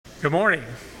Good morning.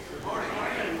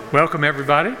 Welcome,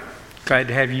 everybody. Glad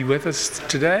to have you with us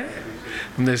today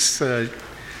on this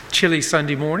chilly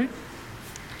Sunday morning.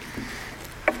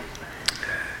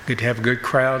 Good to have a good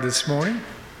crowd this morning.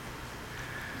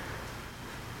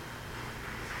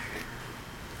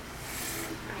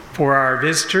 For our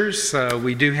visitors,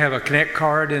 we do have a Connect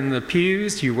card in the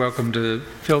pews. You're welcome to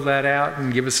fill that out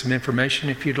and give us some information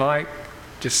if you'd like,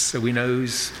 just so we know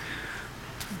who's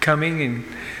coming, and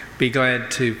be glad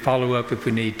to follow up if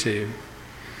we need to.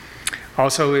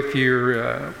 Also, if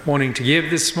you're wanting to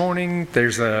give this morning,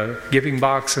 there's a giving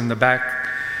box in the back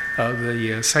of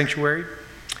the sanctuary,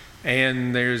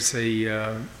 and there's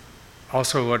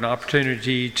also an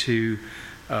opportunity to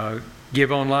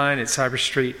give online at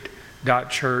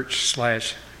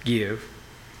cyberstreet.church/give.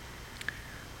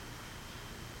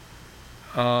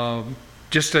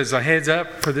 Just as a heads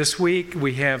up for this week,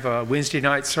 we have a Wednesday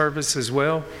night service as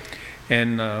well,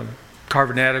 and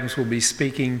Carvin Adams will be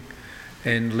speaking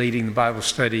and leading the Bible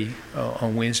study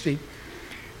on Wednesday.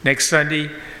 Next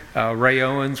Sunday, Ray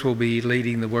Owens will be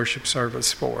leading the worship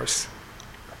service for us.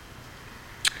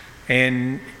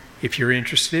 And if you're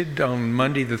interested, on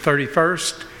Monday the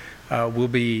 31st, we'll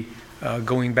be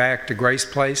going back to Grace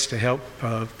Place to help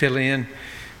fill in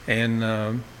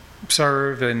and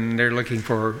serve, and they're looking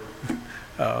for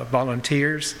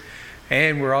volunteers.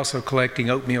 And we're also collecting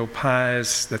oatmeal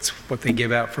pies. That's what they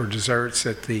give out for desserts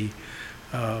at the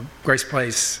Grace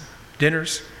Place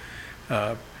dinners.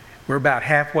 We're about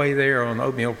halfway there on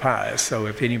oatmeal pies, so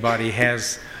if anybody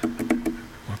wants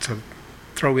to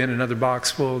throw in another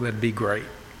box full, that'd be great.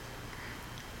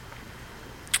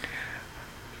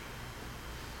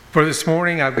 For this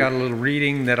morning, I've got a little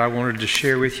reading that I wanted to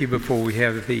share with you before we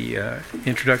have the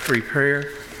introductory prayer.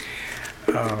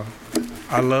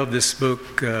 I love this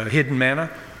book, Hidden Manna.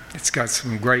 It's got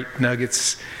some great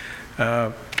nuggets.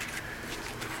 But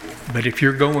if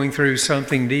you're going through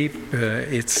something deep,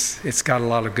 it's got a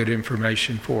lot of good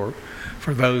information for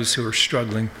those who are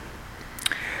struggling.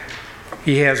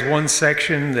 He has one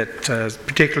section that's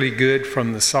particularly good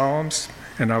from the Psalms,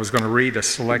 and I was going to read a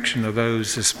selection of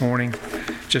those this morning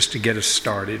just to get us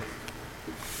started.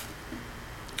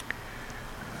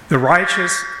 The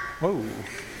righteous... Whoa.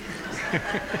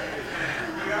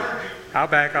 I'll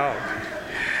back off.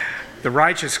 The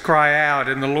righteous cry out,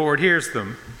 and the Lord hears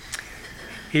them.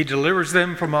 He delivers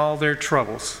them from all their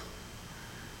troubles.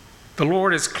 The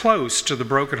Lord is close to the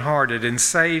brokenhearted and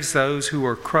saves those who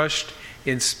are crushed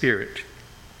in spirit.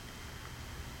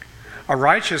 A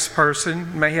righteous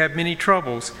person may have many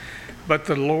troubles, but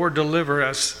the Lord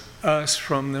delivers us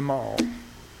from them all.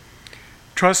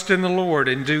 Trust in the Lord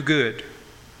and do good.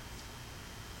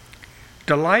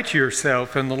 Delight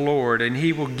yourself in the Lord, and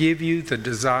He will give you the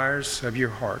desires of your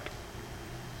heart.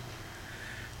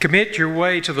 Commit your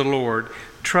way to the Lord.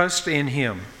 Trust in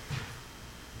Him.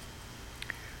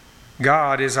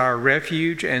 God is our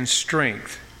refuge and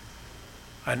strength,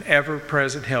 an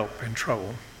ever-present help in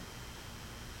trouble.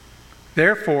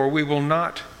 Therefore, we will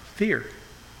not fear.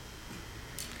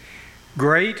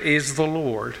 Great is the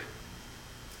Lord,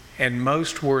 and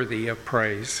most worthy of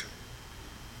praise.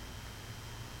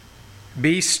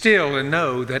 Be still and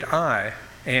know that I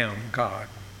am God.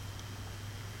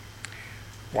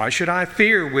 Why should I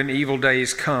fear when evil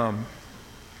days come?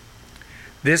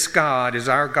 This God is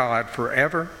our God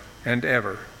forever and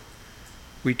ever.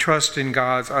 We trust in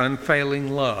God's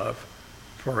unfailing love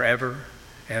forever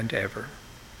and ever.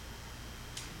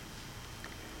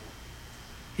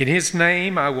 In His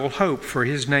name I will hope, for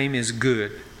His name is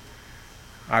good.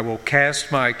 I will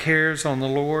cast my cares on the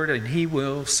Lord, and He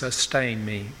will sustain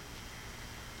me.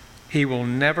 He will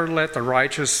never let the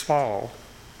righteous fall.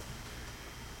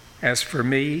 As for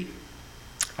me,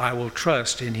 I will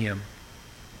trust in Him.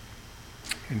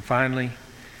 And finally,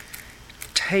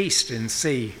 taste and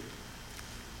see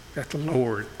that the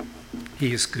Lord,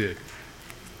 He is good.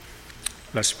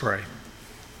 Let's pray.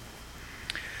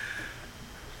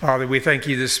 Father, we thank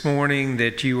You this morning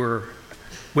that You are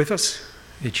with us,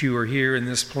 that You are here in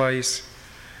this place.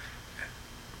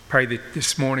 Pray that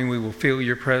this morning we will feel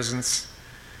Your presence.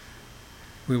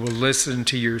 We will listen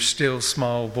to Your still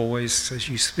small voice as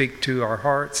You speak to our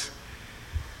hearts.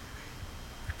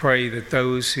 Pray that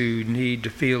those who need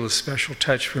to feel a special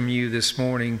touch from You this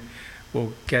morning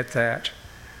will get that.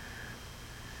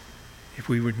 If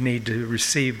we would need to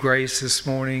receive grace this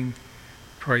morning,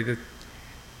 pray that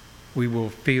we will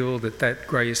feel that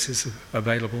grace is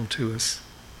available to us.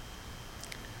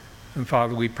 And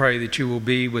Father, we pray that You will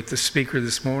be with the speaker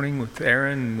this morning, with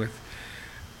Aaron, and with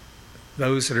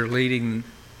those that are leading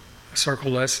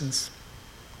circle lessons.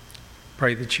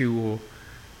 Pray that You will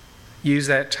use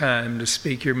that time to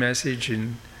speak Your message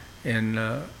and and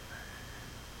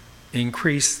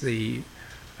increase the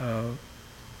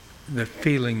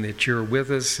feeling that you're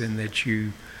with us and that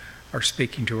you are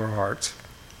speaking to our hearts.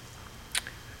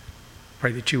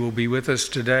 Pray that you will be with us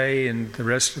today and the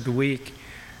rest of the week,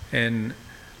 and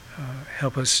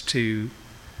help us to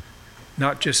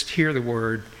not just hear the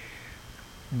word,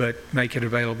 but make it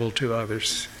available to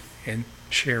others and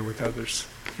share with others.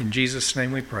 In Jesus'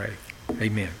 name we pray.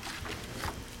 Amen.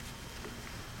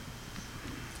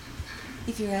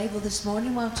 If you're able this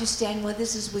morning, why don't you stand with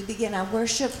us as we begin our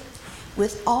worship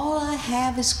with All I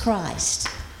Have is Christ.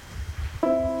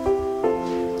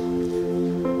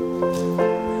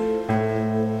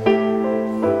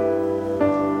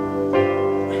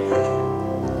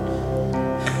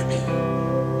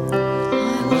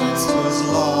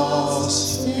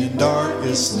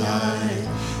 Night,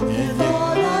 and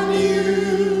Lord, I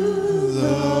knew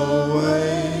the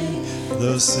way.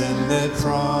 The sin that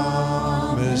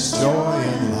promised joy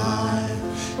and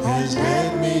life has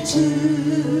led me to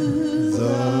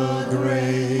the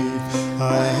grave.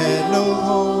 I had no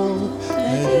hope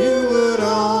that you would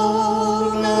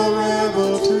own a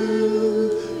rebel to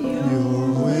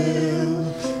your will,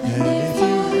 and if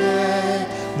you had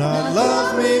not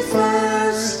loved me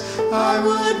first, I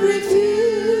would refuse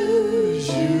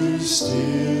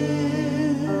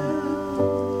still.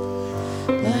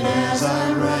 But as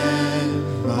I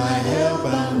ran my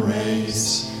hell-bound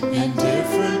race,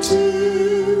 indifferent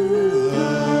to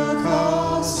the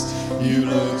cost, you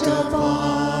looked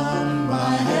upon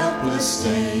my helpless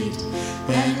state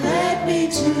and led me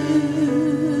to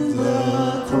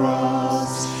the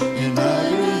cross. And I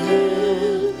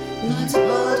beheld God's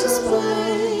blood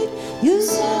displayed. You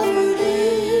suffered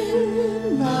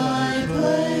in my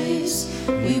place.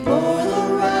 We bore the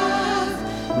wrath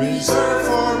reserved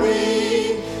for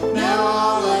me. Now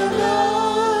all I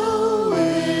know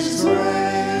is grace.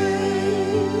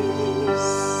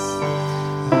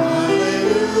 Hallelujah.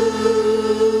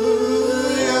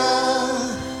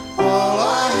 All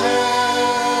I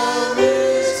have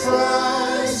is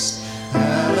Christ.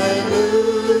 Hallelujah.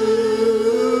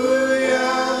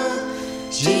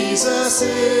 Jesus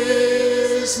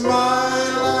is my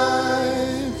life.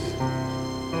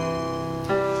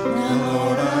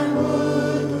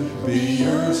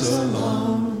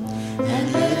 Alone,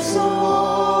 and let so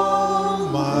all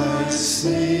might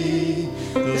see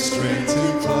the strength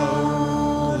to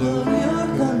follow your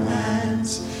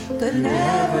commands could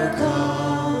never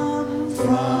come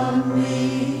from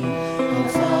me. Oh,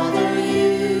 Father,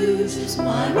 use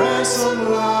my ransom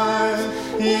life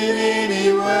in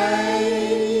any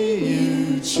way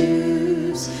you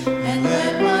choose, and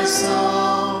let my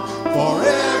song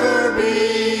forever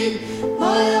be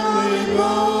my only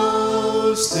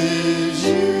boast is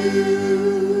you.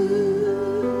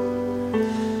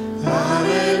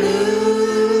 Hallelujah.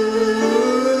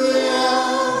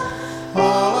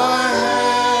 All I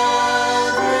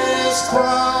have is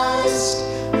Christ.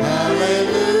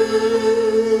 Hallelujah.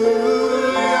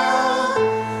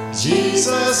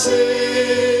 Jesus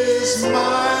is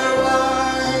my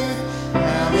life.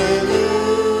 Hallelujah.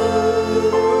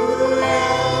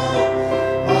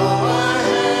 All I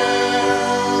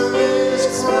have is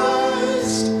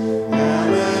Christ.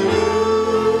 Hallelujah.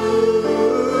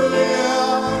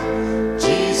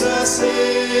 Jesus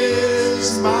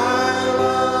is my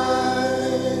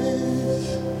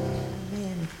life.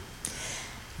 Amen.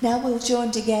 Now we'll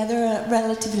join together a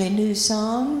relatively new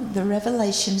song, the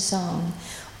Revelation song.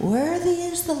 Worthy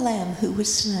is the Lamb who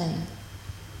was slain.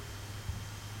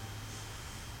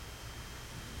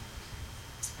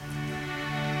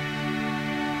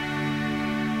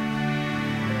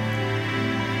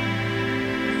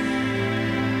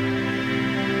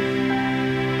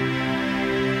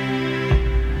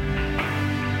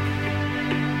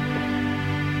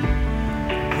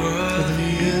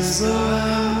 Worthy is the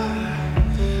Lamb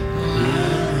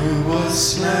who was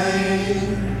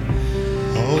slain.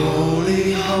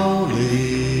 Holy,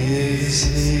 holy is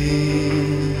He.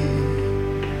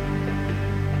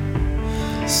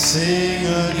 Sing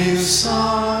a new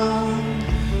song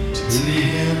to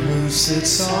Him who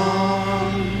sits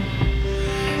on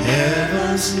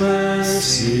heaven's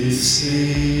mercy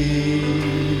seat.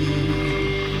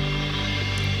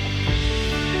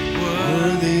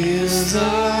 Worthy is the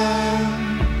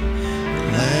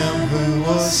Lamb who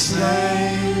was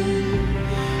slain.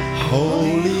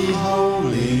 Holy,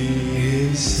 holy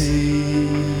is He.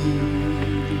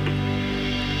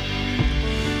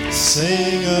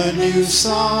 Sing a new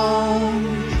song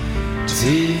to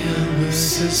Him who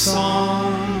sits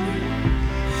on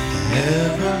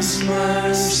heaven's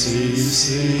mercy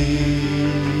seat.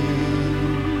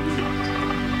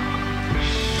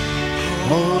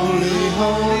 Holy,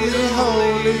 holy,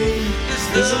 holy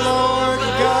is the Lord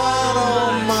God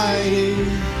Almighty,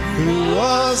 who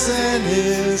was and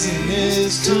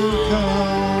is to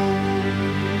come.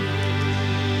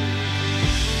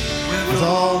 With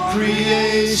all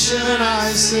creation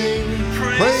I sing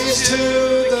praise to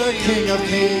the King of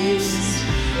Kings.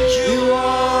 You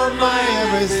are my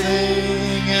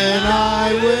everything, and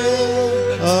I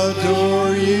will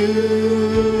adore you.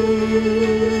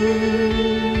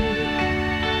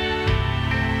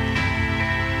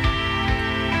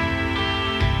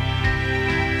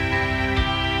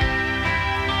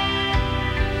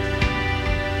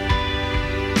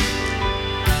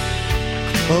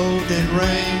 Clothed in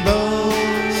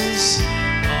rainbows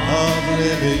of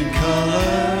living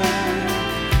color,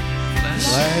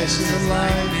 flashes of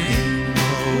lightning,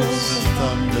 rolls of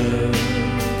thunder.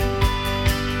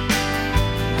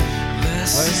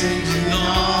 Blessings and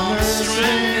honor,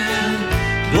 strength,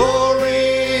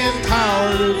 glory and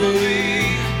power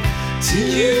be to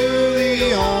you,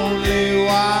 the only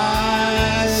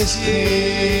wise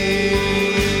King.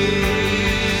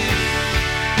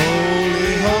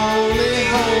 Holy, holy,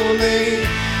 holy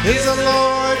is the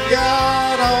Lord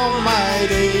God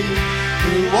Almighty,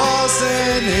 who was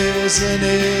and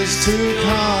is to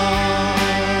come.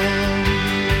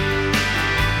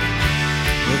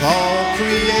 With all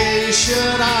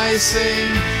creation I sing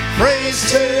praise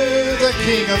to the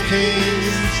King of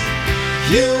Kings.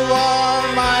 You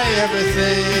are my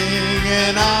everything,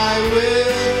 and I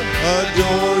will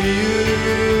adore you.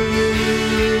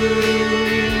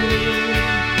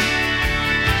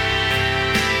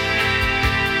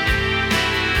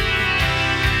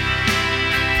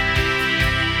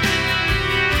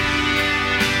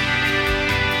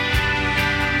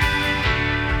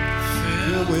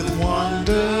 With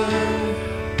wonder,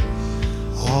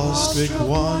 awestruck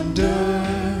wonder,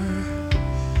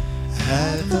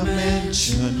 at the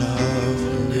mention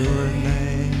of your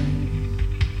name.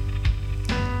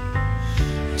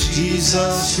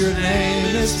 Jesus, your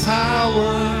name is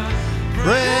power,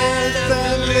 breath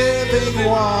and living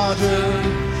water,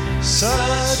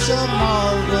 such a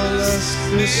marvelous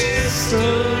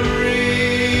mystery.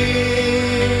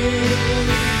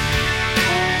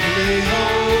 Holy,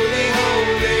 holy,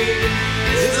 holy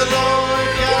is the Lord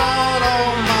God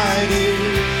Almighty,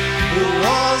 who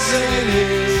was and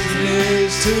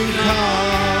is to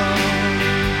come.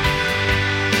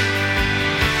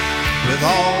 With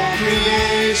all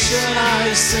creation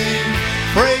I sing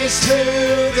praise to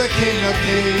the King of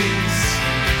Kings.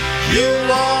 You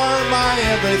are my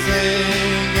everything,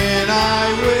 and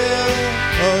I will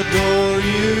adore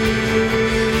you.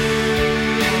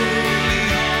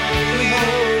 Holy,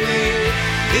 holy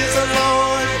is the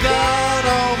Lord God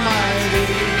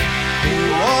Almighty, who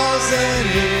was and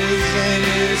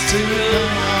is to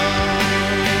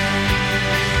come.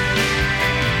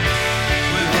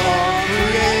 With all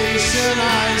creation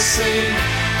I sing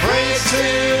praise to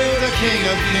the King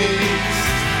of Kings.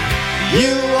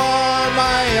 You are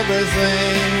my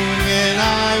everything, and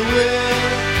I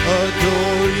will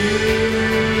adore you.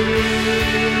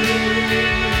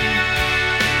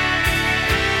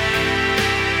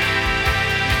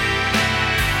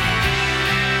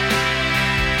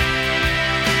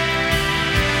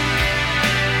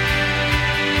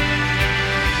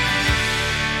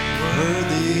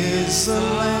 Worthy is the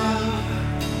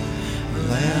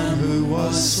Lamb who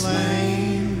was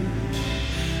slain.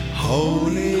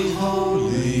 Holy,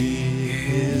 holy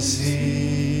is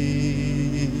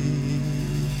He.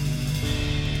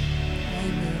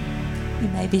 Amen. You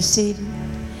may be seated.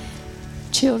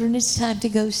 Children, it's time to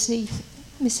go see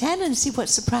Miss Hannah and see what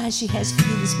surprise she has for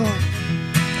you this morning.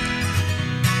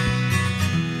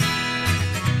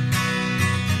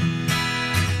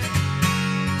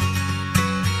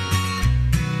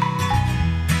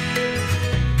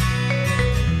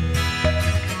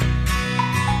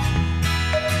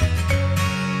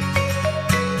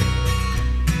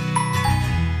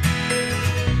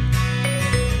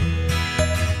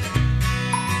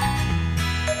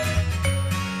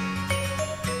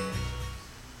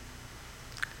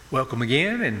 Welcome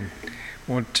again, and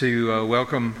want to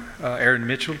welcome Aaron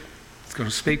Mitchell. He's going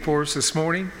to speak for us this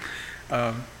morning.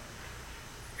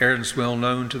 Aaron's well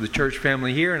known to the church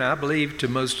family here, and I believe to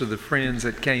most of the friends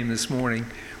that came this morning.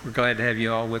 We're glad to have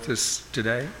you all with us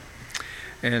today.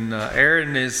 And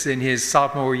Aaron is in his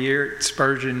sophomore year at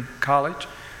Spurgeon College,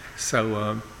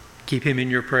 so keep him in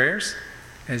your prayers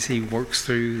as he works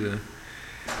through the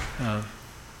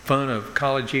fun of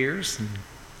college years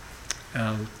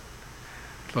and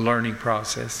the learning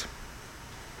process.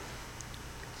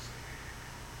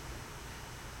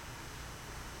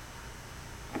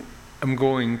 I'm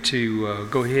going to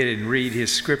go ahead and read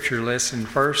his scripture lesson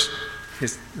first.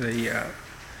 It's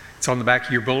on the back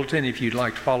of your bulletin if you'd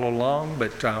like to follow along,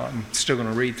 but I'm still going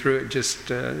to read through it just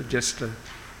to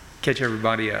catch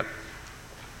everybody up.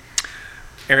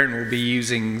 Aaron will be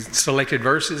using selected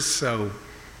verses, so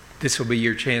this will be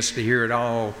your chance to hear it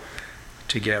all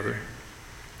together.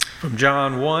 From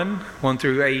John 1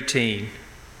 through 18.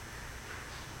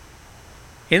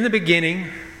 In the beginning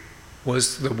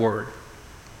was the Word,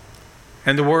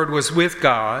 and the Word was with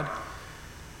God,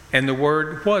 and the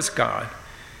Word was God.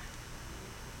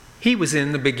 He was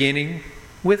in the beginning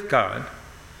with God.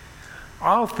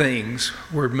 All things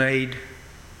were made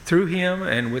through him,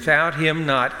 and without him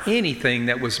not anything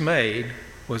that was made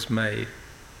was made.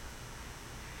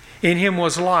 In him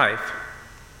was life,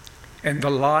 and the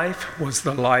life was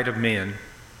the light of men.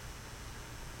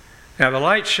 Now the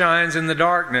light shines in the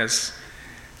darkness,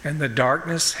 and the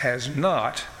darkness has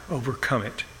not overcome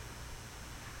it.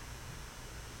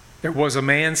 There was a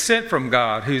man sent from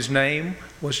God whose name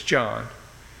was John.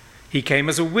 He came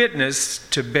as a witness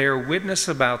to bear witness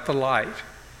about the light,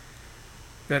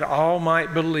 that all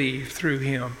might believe through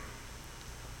him.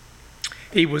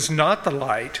 He was not the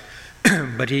light,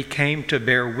 but he came to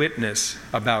bear witness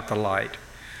about the light.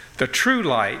 The true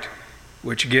light,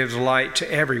 which gives light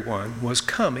to everyone, was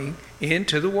coming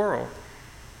into the world.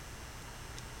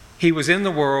 He was in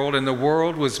the world, and the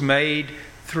world was made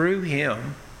through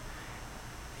him,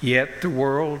 yet the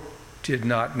world did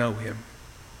not know him.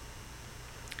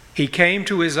 He came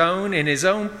to his own, and his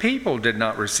own people did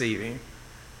not receive him.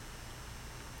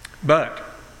 But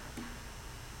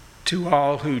to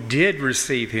all who did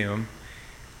receive him,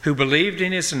 who believed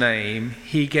in his name,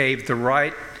 he gave the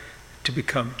right to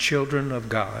become children of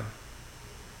God,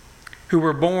 who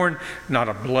were born not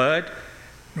of blood,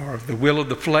 nor of the will of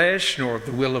the flesh, nor of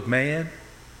the will of man,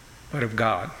 but of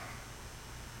God.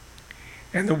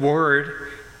 And the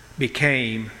Word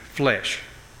became flesh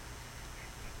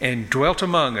and dwelt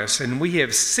among us, and we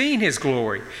have seen his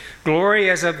glory, glory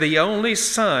as of the only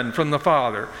Son from the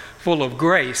Father, full of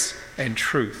grace and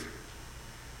truth.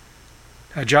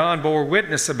 Now John bore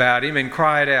witness about him and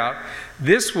cried out,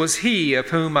 "This was he of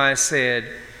whom I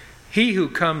said, 'He who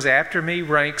comes after me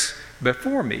ranks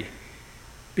before me,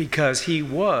 because he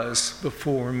was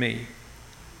before me.'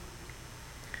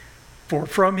 For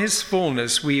from his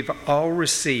fullness we've all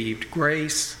received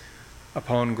grace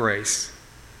upon grace.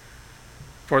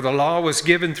 For the law was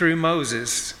given through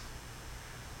Moses.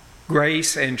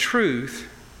 Grace and truth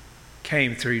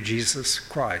came through Jesus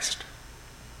Christ.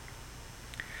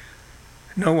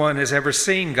 No one has ever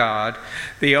seen God,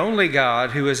 the only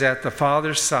God who is at the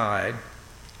Father's side.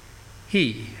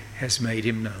 He has made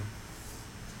him known."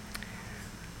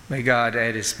 May God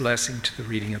add his blessing to the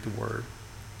reading of the Word.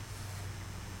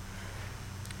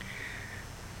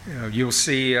 You'll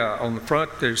see on the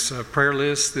front there's a prayer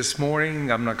list this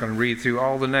morning. I'm not going to read through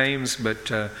all the names,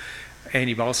 but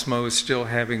Annie Balsamo is still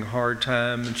having a hard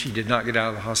time, and she did not get out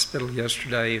of the hospital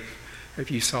yesterday, if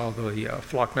you saw the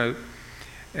flock note.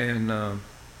 And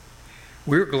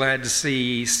we're glad to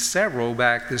see several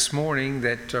back this morning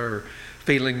that are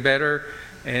feeling better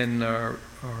and are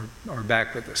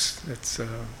back with us. That's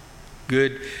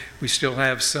good. We still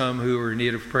have some who are in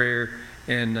need of prayer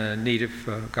and need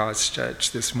of God's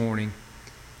touch this morning.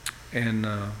 And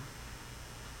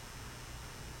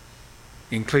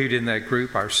include in that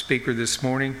group our speaker this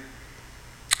morning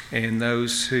and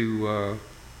those who are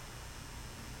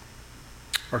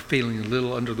feeling a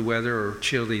little under the weather or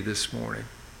chilly this morning.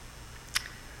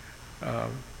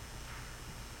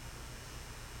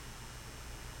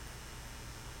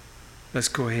 Let's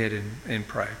go ahead and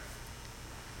pray.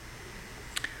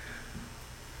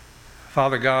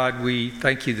 Father God, we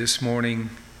thank you this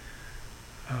morning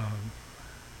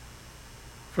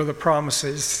for the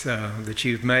promises that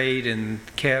you've made and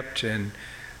kept, and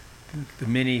the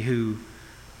many who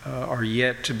are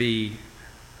yet to be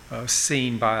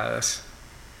seen by us.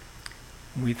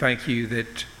 We thank you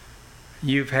that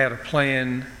you've had a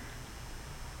plan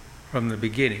from the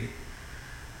beginning,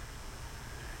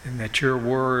 and that your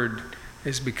word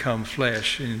has become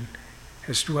flesh and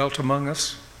has dwelt among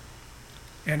us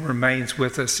and remains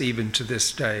with us even to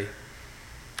this day.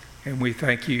 And we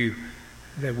thank you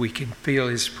that we can feel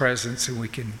his presence and we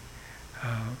can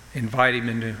invite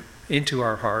him into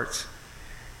our hearts,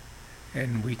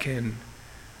 and we can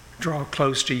draw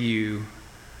close to you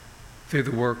through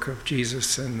the work of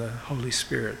Jesus and the Holy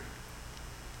Spirit.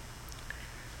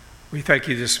 We thank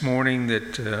you this morning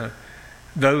that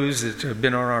those that have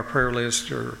been on our prayer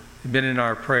list or been in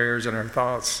our prayers and our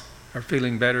thoughts are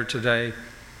feeling better today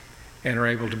and are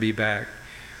able to be back.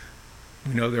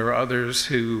 We know there are others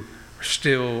who are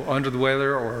still under the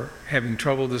weather or having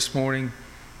trouble this morning,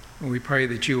 we pray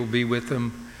that you will be with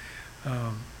them.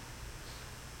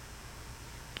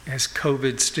 As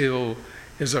COVID still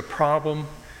is a problem,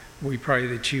 we pray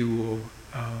that you will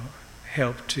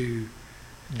help to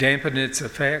dampen its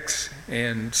effects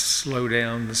and slow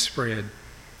down the spread,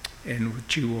 and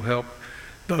that you will help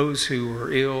those who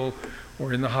are ill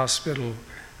or in the hospital,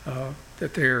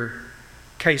 that their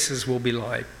cases will be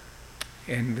light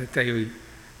and that they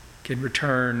can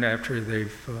return after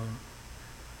they've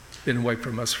been away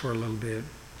from us for a little bit.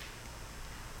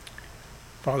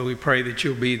 Father, we pray that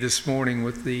you'll be this morning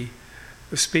with the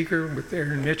speaker, with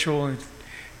Aaron Mitchell, and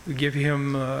we give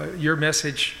him your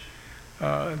message,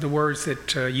 the words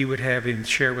that you would have him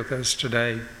share with us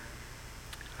today.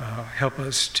 Help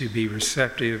us to be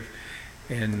receptive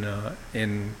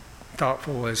and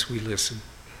thoughtful as we listen.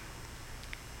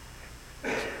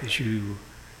 As you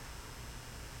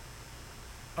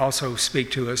also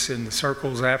speak to us in the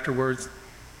circles afterwards,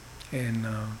 and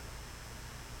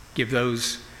give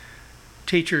those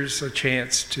teachers a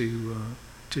chance to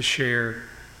share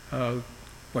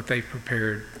what they've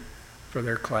prepared for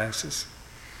their classes.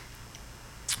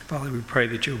 Father, we pray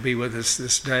that you'll be with us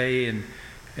this day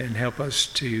and help us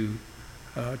to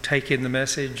take in the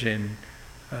message and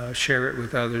share it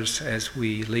with others as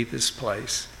we leave this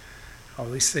place. All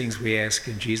these things we ask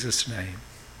in Jesus' name.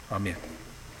 Amen.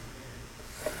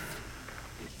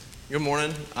 Good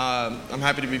morning. I'm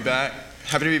happy to be back.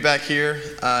 Happy to be back here.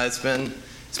 It's been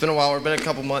a while. It's been a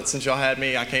couple months since y'all had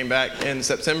me. I came back in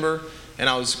September, and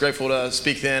I was grateful to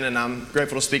speak then, and I'm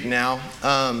grateful to speak now.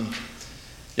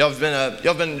 Y'all have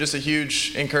been just a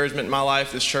huge encouragement in my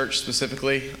life. This church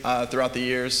specifically throughout the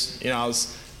years. You know, I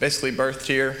was basically birthed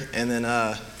here, and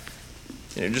then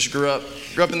just grew up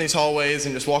in these hallways,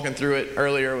 and just walking through it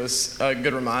earlier was a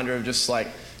good reminder of just like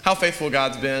how faithful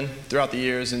God's been throughout the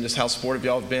years and just how supportive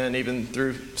y'all have been, even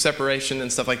through separation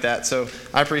and stuff like that. So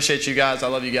I appreciate you guys. I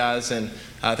love you guys, and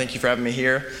thank you for having me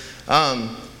here.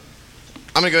 I'm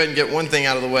going to go ahead and get one thing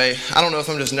out of the way. I don't know if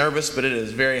I'm just nervous, but it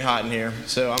is very hot in here.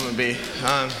 So I'm going to be,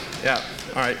 yeah,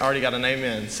 all right, already got an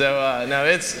amen. So, no,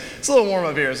 it's a little warm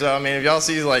up here. So, I mean, if y'all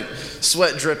see, like,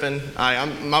 sweat dripping,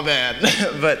 I'm my bad.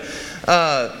 But,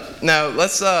 no,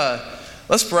 let's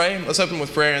pray. Let's open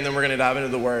with prayer, and then we're going to dive into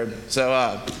the Word.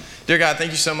 So, dear God,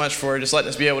 thank you so much for just letting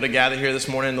us be able to gather here this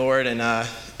morning, Lord, and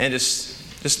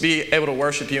just be able to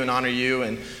worship you and honor you.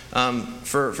 And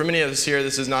for many of us here,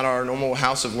 this is not our normal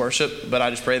house of worship, but I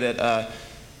just pray that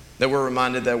we're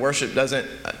reminded that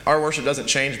our worship doesn't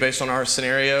change based on our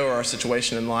scenario or our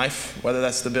situation in life, whether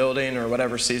that's the building or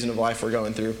whatever season of life we're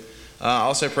going through. I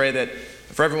also pray that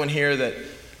for everyone here that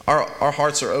our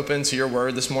hearts are open to your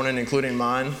word this morning, including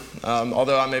mine.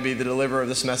 Although I may be the deliverer of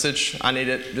this message, I need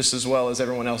it just as well as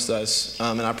everyone else does.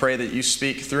 And I pray that you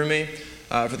speak through me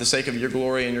for the sake of your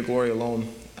glory and your glory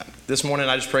alone. This morning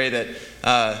I just pray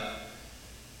that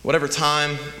whatever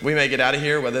time we may get out of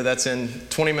here, whether that's in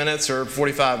 20 minutes or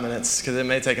 45 minutes, because it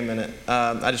may take a minute,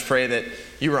 I just pray that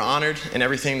you are honored in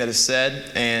everything that is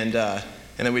said, and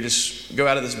then we just go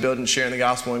out of this building sharing the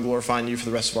gospel and glorifying you for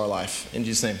the rest of our life. In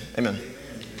Jesus' name, amen.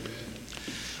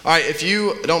 All right, if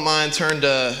you don't mind, turn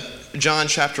to John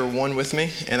chapter 1 with me,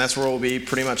 and that's where we'll be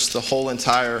pretty much the whole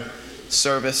entire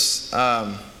service.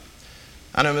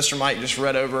 I know Mr. Mike just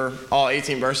read over all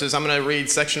 18 verses. I'm going to read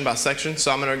section by section,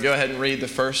 so I'm going to go ahead and read the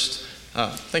first.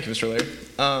 Thank you, Mr. Larry.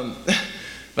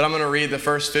 But I'm going to read the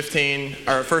first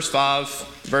 5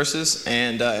 verses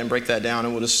and break that down,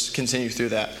 and we'll just continue through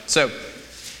that. So,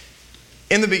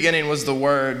 in the beginning was the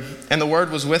Word, and the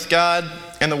Word was with God,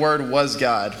 and the Word was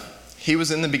God. He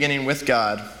was in the beginning with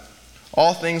God.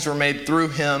 All things were made through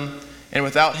him, and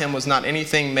without him was not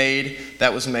anything made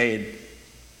that was made.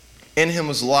 In him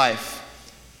was life,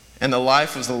 and the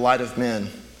life was the light of men.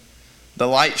 The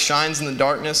light shines in the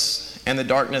darkness, and the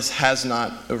darkness has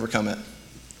not overcome it.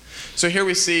 So here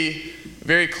we see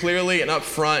very clearly and up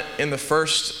front in the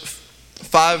first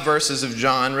 5 verses of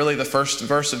John, really the first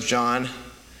verse of John,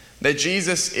 that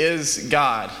Jesus is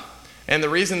God. And the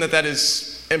reason that is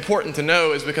important to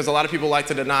know is because a lot of people like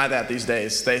to deny that these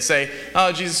days. They say,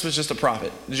 oh, Jesus was just a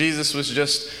prophet. Jesus was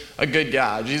just a good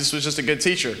guy. Jesus was just a good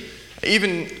teacher.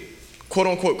 Even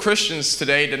quote-unquote Christians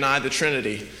today deny the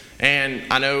Trinity. And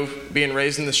I know, being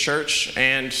raised in this church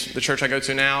and the church I go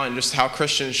to now and just how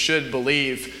Christians should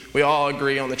believe, we all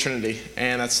agree on the Trinity.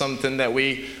 And that's something that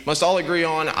we must all agree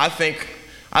on. I think,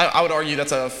 I would argue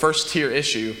that's a first-tier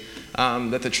issue,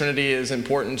 that the Trinity is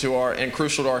important to and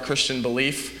crucial to our Christian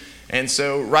belief. And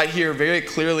so right here, very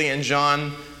clearly in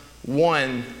John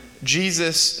 1,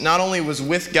 Jesus not only was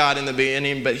with God in the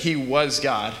beginning, but he was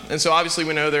God. And so obviously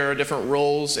we know there are different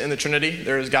roles in the Trinity.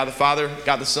 There is God the Father,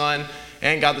 God the Son,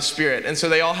 and God the Spirit. And so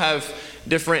they all have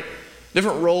different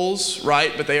roles,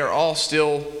 right? But they are all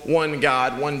still one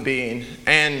God, one being.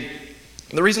 And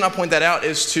the reason I point that out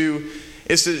is to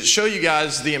show you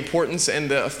guys the importance and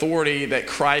the authority that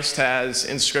Christ has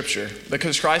in Scripture.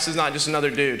 Because Christ is not just another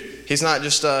dude. He's not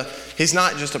just a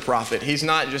prophet. He's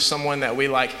not just someone that we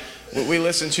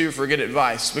listen to for good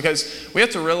advice. Because we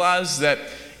have to realize that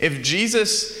if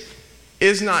Jesus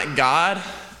is not God,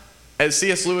 as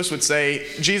C.S. Lewis would say,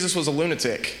 Jesus was a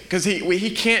lunatic. Because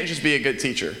he can't just be a good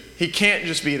teacher. He can't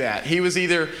just be that. He is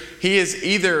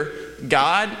either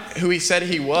God, who he said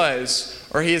he was,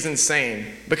 or he is insane.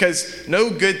 Because no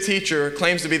good teacher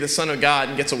claims to be the Son of God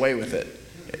and gets away with it.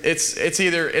 It's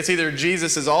either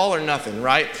Jesus is all or nothing,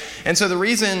 right? And so the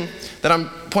reason that I'm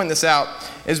pointing this out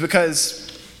is because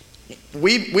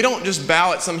we don't just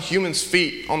bow at some human's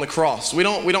feet on the cross. We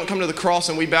don't come to the cross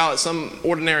and we bow at some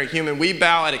ordinary human. We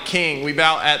bow at a king. We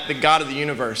bow at the God of the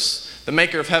universe, the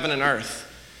maker of heaven and earth.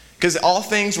 Because all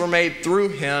things were made through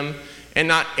him, and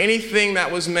not anything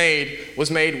that was made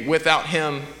without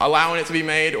him allowing it to be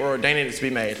made or ordaining it to be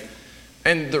made.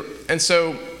 And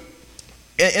so,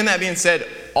 in that being said,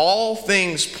 all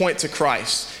things point to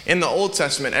Christ. In the Old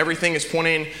Testament, everything is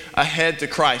pointing ahead to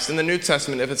Christ. In the New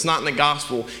Testament, if it's not in the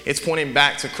gospel, it's pointing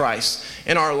back to Christ.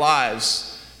 In our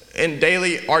lives,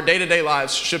 our day-to-day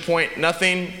lives should point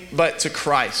nothing but to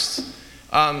Christ.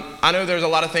 I know there's a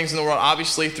lot of things in the world,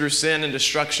 obviously through sin and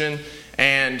destruction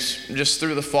and just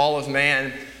through the fall of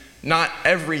man, not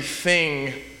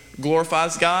everything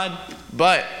glorifies God,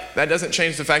 but that doesn't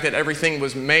change the fact that everything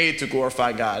was made to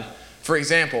glorify God. For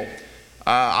example,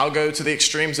 I'll go to the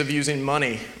extremes of using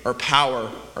money or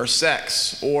power or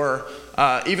sex or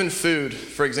even food,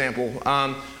 for example.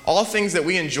 All things that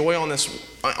we enjoy on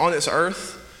this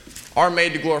earth are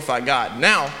made to glorify God.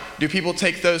 Now, do people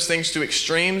take those things to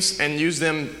extremes and use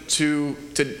them to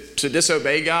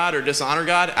disobey God or dishonor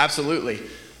God? Absolutely.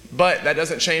 But that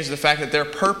doesn't change the fact that their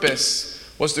purpose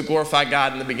was to glorify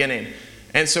God in the beginning.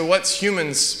 And so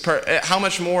how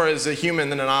much more is a human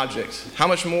than an object? How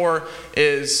much more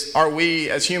are we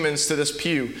as humans to this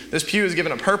pew? This pew is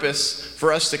given a purpose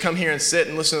for us to come here and sit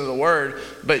and listen to the word,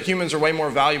 but humans are way more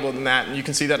valuable than that. And you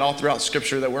can see that all throughout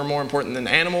Scripture, that we're more important than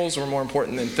animals, we're more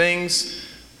important than things.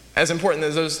 As important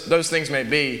as those things may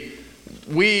be,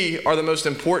 we are the most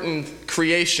important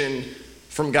creation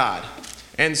from God.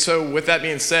 And so with that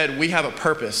being said, we have a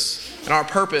purpose. And our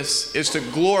purpose is to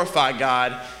glorify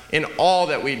God in all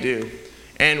that we do.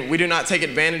 And we do not take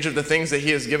advantage of the things that he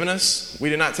has given us. We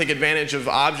do not take advantage of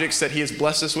objects that he has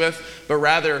blessed us with, but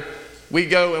rather we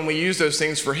go and we use those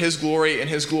things for his glory and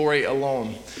his glory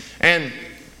alone. And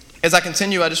as I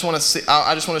continue, I just want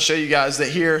to show you guys that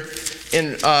here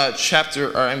in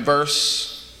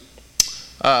verse,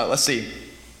 let's see.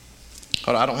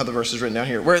 Hold on, I don't have the verses written down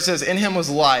here. Where it says, "In him was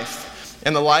life,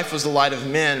 and the life was the light of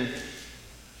men."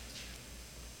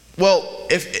 Well,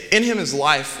 if in him is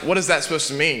life, what is that supposed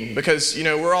to mean? Because,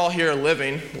 we're all here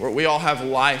living. We all have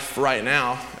life right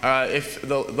now. If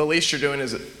the least you're doing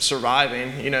is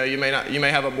surviving, you may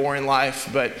have a boring life,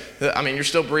 but you're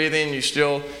still breathing. You're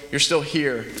still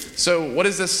here. So what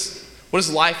does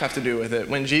life have to do with it?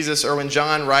 When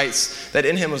John writes that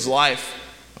in him was life,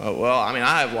 I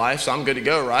have life, so I'm good to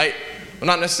go, right? Well,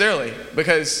 not necessarily,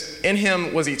 because in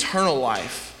him was eternal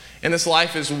life. And this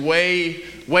life is way,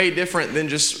 way different than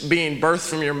just being birthed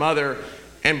from your mother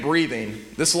and breathing.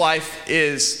 This life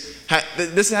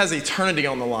this has eternity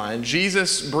on the line.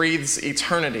 Jesus breathes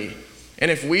eternity.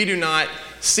 And if we do not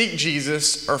seek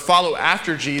Jesus or follow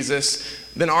after Jesus,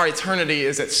 then our eternity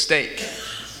is at stake.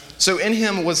 So in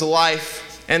him was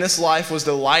life, and this life was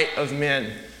the light of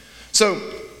men. So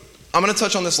I'm going to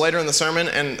touch on this later in the sermon,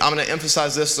 and I'm going to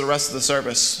emphasize this the rest of the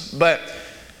service. But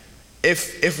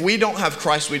if we don't have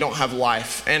Christ, we don't have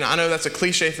life. And I know that's a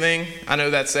cliche thing. I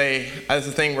know that's a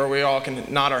thing where we all can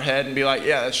nod our head and be like,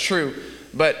 yeah, that's true.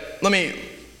 But let me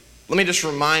just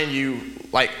remind you,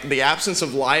 the absence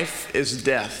of life is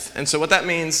death. And so what that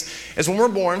means is when we're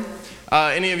born,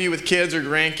 any of you with kids or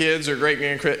grandkids or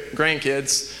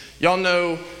great-grandkids, y'all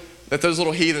know that those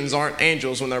little heathens aren't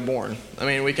angels when they're born.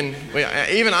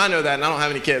 Even I know that, and I don't have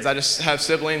any kids. I just have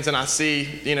siblings, and I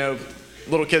see,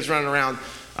 little kids running around.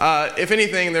 If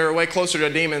anything, they're way closer to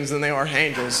demons than they are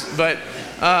angels. But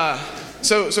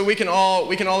so we can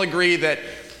all agree that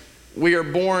we are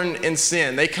born in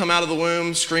sin. They come out of the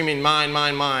womb screaming, mine,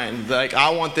 mine, mine. Like, I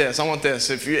want this, I want this.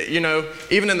 If you know,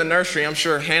 even in the nursery, I'm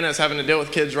sure Hannah's having to deal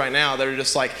with kids right now that are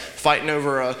just like fighting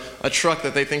over a truck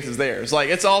that they think is theirs. Like,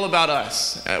 it's all about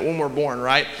us when we're born,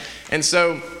 right? And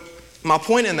so my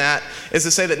point in that is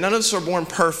to say that none of us are born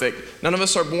perfect. None of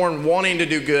us are born wanting to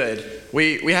do good.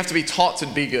 We have to be taught to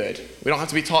be good. We don't have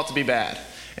to be taught to be bad.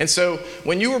 And so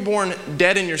when you were born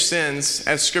dead in your sins,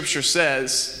 as Scripture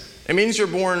says, it means you're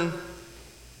born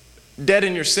dead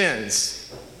in your sins.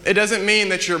 It doesn't mean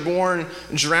that you're born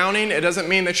drowning. It doesn't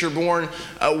mean that you're born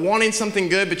wanting something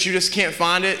good, but you just can't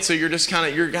find it, so you're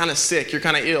kind of sick, you're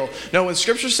kind of ill. No, when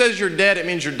Scripture says you're dead, it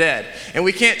means you're dead. And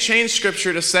we can't change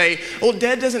Scripture to say, well,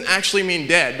 dead doesn't actually mean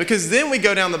dead, because then we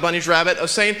go down the bunny's rabbit of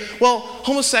saying, well,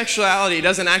 homosexuality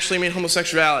doesn't actually mean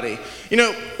homosexuality. You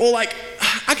know, well, like,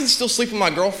 I can still sleep with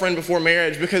my girlfriend before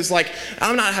marriage because, like,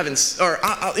 I'm not having, or,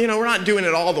 we're not doing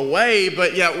it all the way,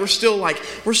 but yeah, we're still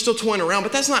toying around,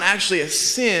 but that's not actually a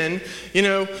sin, you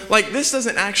know, like, this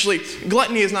doesn't actually,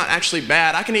 gluttony is not actually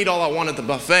bad. I can eat all I want at the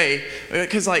buffet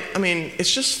because, like, I mean,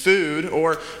 it's just food,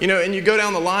 or, you know, and you go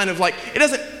down the line of, like, it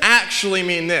doesn't actually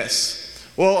mean this.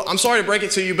 Well, I'm sorry to break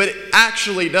it to you, but it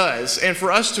actually does. And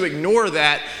for us to ignore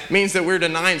that means that we're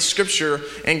denying Scripture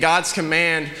and God's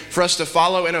command for us to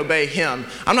follow and obey Him.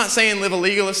 I'm not saying live a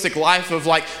legalistic life of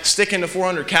like sticking to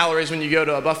 400 calories when you go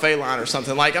to a buffet line or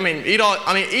something. Like, eat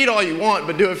all you want,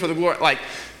 but do it for the glory. Like,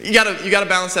 you gotta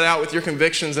balance that out with your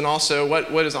convictions and also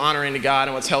what is honoring to God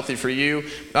and what's healthy for you,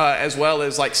 as well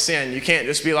as like sin. You can't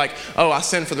just be like, oh, I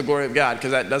sin for the glory of God,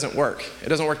 because that doesn't work. It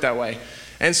doesn't work that way.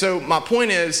 And so my point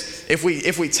is, if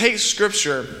we take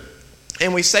Scripture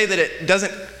and we say that it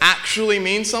doesn't actually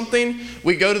mean something,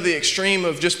 we go to the extreme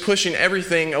of just pushing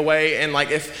everything away, and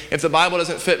like if the Bible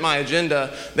doesn't fit my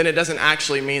agenda, then it doesn't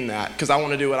actually mean that, because I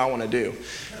want to do what I want to do.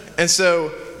 And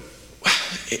so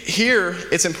here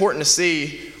it's important to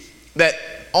see that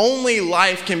only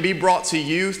life can be brought to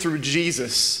you through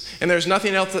Jesus, and there's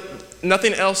nothing else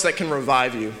that can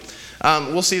revive you.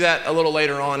 We'll see that a little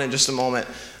later on in just a moment.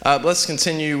 Let's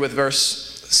continue with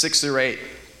verse 6 through 8.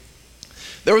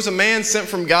 There was a man sent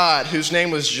from God whose name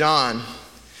was John.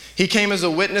 He came as a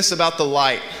witness about the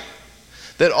light,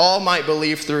 that all might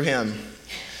believe through him.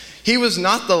 He was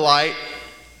not the light,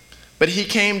 but he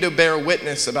came to bear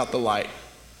witness about the light.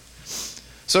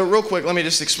 So real quick, let me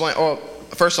just explain.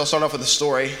 First, I'll start off with a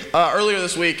story. Earlier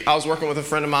this week, I was working with a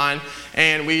friend of mine,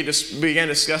 and we just began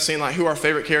discussing like who our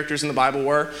favorite characters in the Bible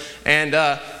were. And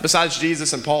besides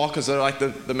Jesus and Paul, because they're like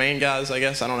the main guys, I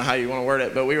guess. I don't know how you want to word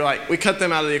it, but we cut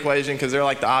them out of the equation because they're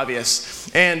like the obvious.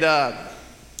 And I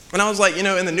was like, you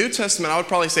know, in the New Testament, I would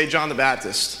probably say John the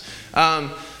Baptist.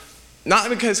 Not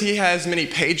because he has many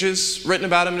pages written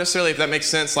about him necessarily, if that makes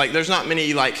sense. Like, there's not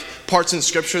many like parts in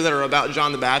Scripture that are about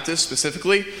John the Baptist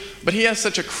specifically, but he has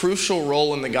such a crucial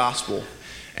role in the gospel.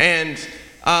 And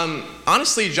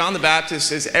honestly, John the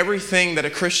Baptist is everything that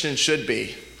a Christian should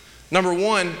be. Number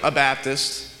one, a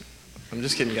Baptist. I'm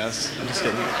just kidding, guys. I'm just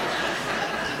kidding.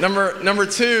 Number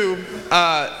two,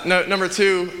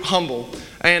 humble.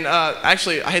 And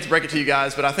actually, I hate to break it to you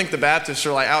guys, but I think the Baptists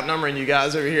are like outnumbering you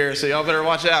guys over here, so y'all better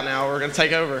watch out now. We're going to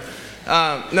take over.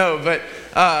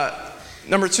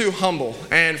 Number two, humble.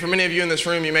 And for many of you in this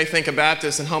room, you may think a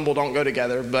Baptist and humble don't go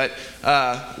together, but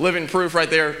living proof right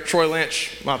there, Troy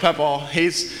Lynch, my papaw,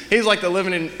 he's like the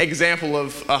living example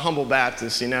of a humble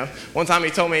Baptist, you know. One time he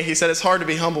told me, he said, it's hard to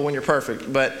be humble when you're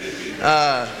perfect, but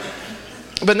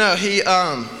no, he...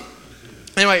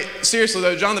 Anyway, seriously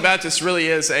though, John the Baptist really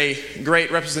is a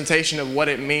great representation of what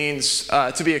it means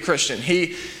to be a Christian.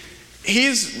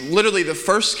 He's literally the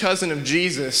first cousin of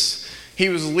Jesus. He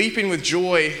was leaping with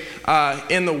joy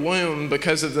in the womb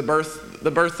because of the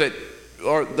birth that,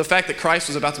 or the fact that Christ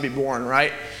was about to be born,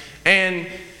 right? And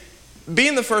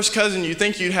being the first cousin, you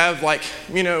think you'd have like,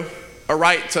 you know, a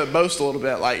right to boast a little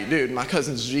bit, like, dude, my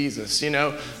cousin's Jesus, you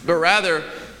know? But rather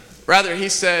he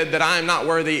said that I am not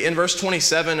worthy. In verse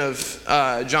 27 of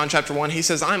John chapter 1, he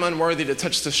says, I'm unworthy to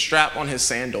touch the strap on his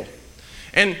sandal.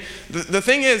 And the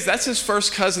thing is, that's his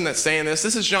first cousin that's saying this.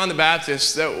 This is John the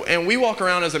Baptist. And we walk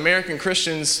around as American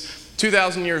Christians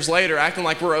 2,000 years later acting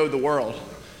like we're owed the world.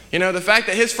 You know, the fact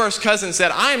that his first cousin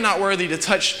said, I am not worthy to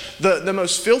touch the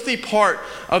most filthy part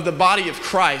of the body of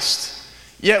Christ.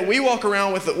 Yet we walk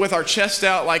around with our chest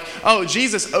out like, oh,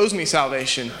 Jesus owes me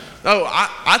salvation. Oh,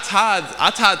 I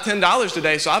tithed $10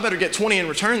 today, so I better get 20 in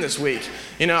return this week.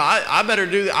 You know, I better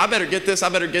do that. I better get this. I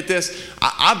better get this.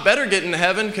 I better get into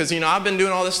heaven because, you know, I've been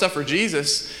doing all this stuff for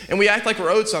Jesus. And we act like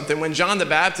we're owed something when John the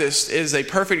Baptist is a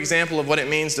perfect example of what it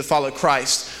means to follow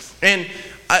Christ. And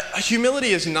humility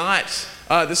is not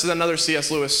This is another C.S.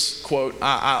 Lewis quote.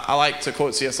 I like to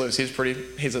quote C.S. Lewis.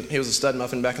 He was a stud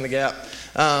muffin back in the Gap.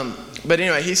 But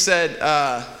anyway, he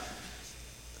said,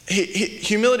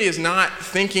 humility is not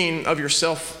thinking of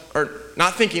yourself, or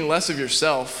not thinking less of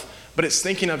yourself, but it's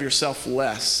thinking of yourself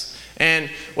less. And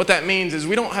what that means is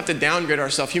we don't have to downgrade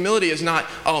ourselves. Humility is not,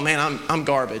 oh man, I'm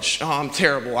garbage. Oh, I'm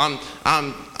terrible. I'm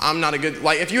not a good,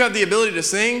 like if you have the ability to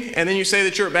sing and then you say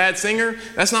that you're a bad singer,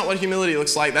 that's not what humility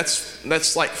looks like.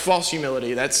 That's like false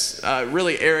humility. That's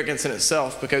really arrogance in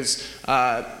itself, because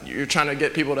you're trying to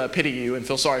get people to pity you and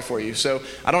feel sorry for you. So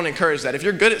I don't encourage that. If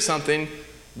you're good at something,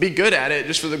 be good at it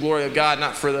just for the glory of God,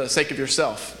 not for the sake of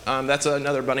yourself. That's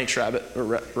another bunny rabbit or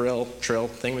rail trail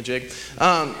thingamajig.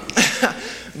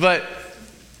 But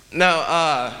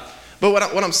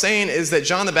what I'm saying is that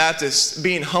John the Baptist,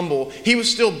 being humble, he was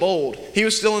still bold. He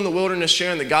was still in the wilderness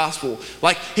sharing the gospel.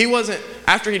 Like, he wasn't,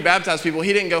 after he'd baptized people,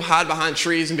 he didn't go hide behind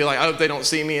trees and be like, I hope they don't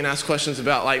see me, and ask questions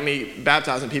about like me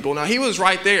baptizing people. No, he was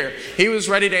right there. He was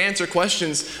ready to answer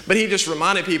questions, but he just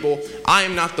reminded people, I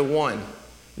am not the one.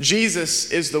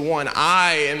 Jesus is the one.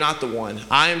 I am not the one.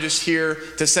 I am just here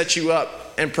to set you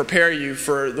up and prepare you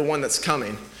for the one that's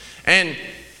coming. And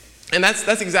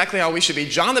that's exactly how we should be.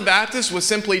 John the Baptist was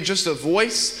simply just a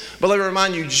voice, but let me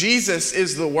remind you, Jesus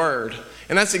is the Word.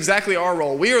 And that's exactly our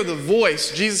role. We are the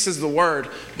voice. Jesus is the Word.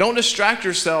 Don't distract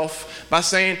yourself by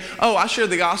saying, oh, I shared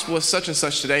the gospel with such and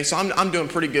such today, so I'm doing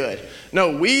pretty good.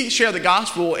 No, we share the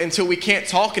gospel until we can't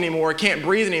talk anymore, can't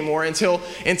breathe anymore, until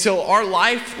our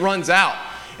life runs out.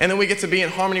 And then we get to be in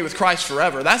harmony with Christ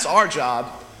forever. That's our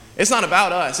job. It's not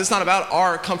about us. It's not about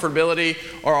our comfortability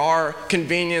or our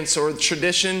convenience or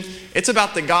tradition. It's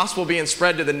about the gospel being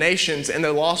spread to the nations and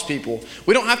the lost people.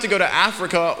 We don't have to go to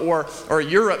Africa or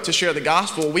Europe to share the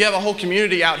gospel. We have a whole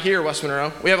community out here, West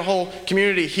Monroe. We have a whole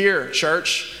community here,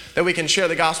 church, that we can share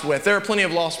the gospel with. There are plenty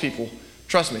of lost people.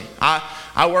 Trust me.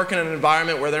 I work in an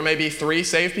environment where there may be 3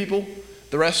 saved people.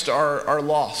 The rest are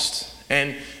lost.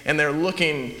 And they're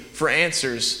looking for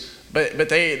answers, but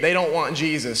they don't want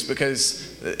Jesus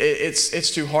because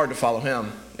it's too hard to follow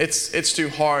him. It's too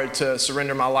hard to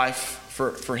surrender my life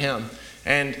for him.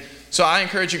 And so I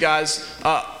encourage you guys,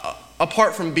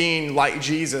 apart from being like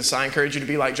Jesus, I encourage you to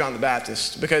be like John the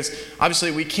Baptist, because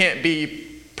obviously we can't be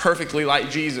perfectly like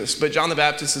Jesus, but John the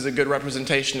Baptist is a good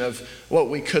representation of what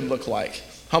we could look like.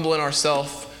 Humbling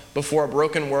ourselves before a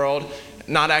broken world,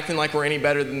 not acting like we're any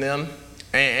better than them,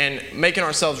 and making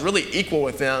ourselves really equal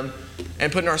with them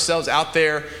and putting ourselves out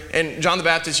there. And John the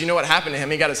Baptist, you know what happened to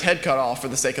him? He got his head cut off for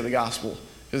the sake of the gospel.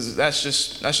 Because that's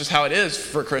just how it is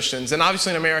for Christians. And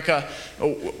obviously in America,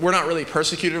 we're not really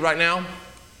persecuted right now.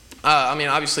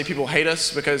 Obviously people hate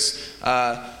us because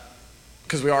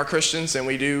we are Christians and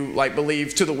we do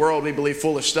believe to the world, we believe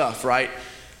foolish stuff, right?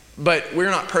 But we're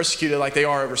not persecuted like they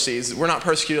are overseas. We're not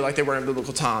persecuted like they were in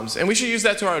biblical times. And we should use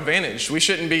that to our advantage. We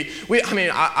shouldn't be,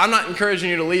 I'm not encouraging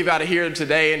you to leave out of here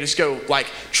today and just go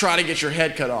try to get your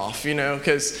head cut off,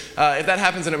 because if that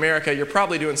happens in America, you're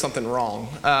probably doing something wrong.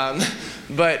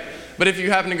 But if you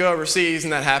happen to go overseas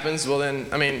and that happens, well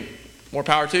then, more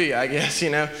power to you, I guess,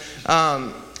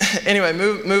 Anyway,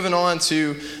 moving on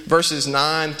to verses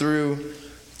 9 through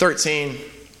 13.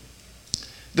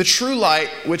 The true light,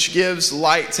 which gives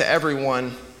light to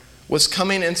everyone, was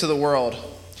coming into the world.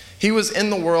 He was in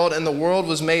the world, and the world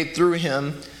was made through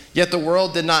him, yet the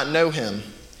world did not know him.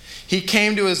 He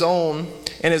came to his own,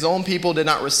 and his own people did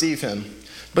not receive him.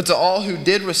 But to all who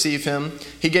did receive him,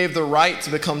 he gave the right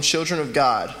to become children of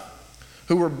God,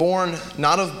 who were born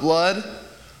not of blood,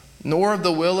 nor of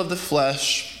the will of the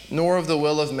flesh, nor of the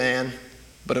will of man,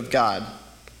 but of God.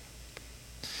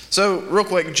 So, real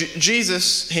quick,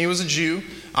 Jesus, he was a Jew,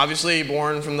 obviously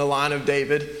born from the line of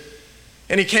David,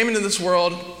 and he came into this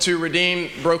world to redeem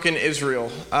broken Israel.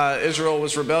 Israel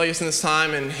was rebellious in this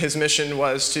time, and his mission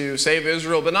was to save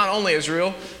Israel, but not only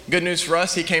Israel. Good news for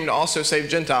us, he came to also save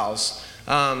Gentiles.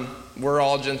 We're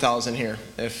all Gentiles in here,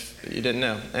 if you didn't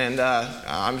know. And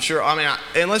I'm sure,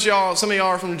 unless some of y'all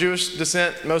are from Jewish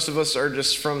descent, most of us are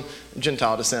just from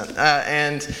Gentile descent.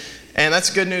 And that's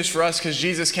good news for us, because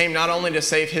Jesus came not only to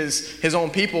save his own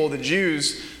people, the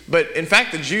Jews, but in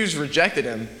fact the Jews rejected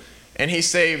him. And he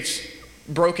saved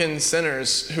broken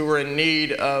sinners who were in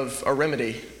need of a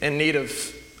remedy, in need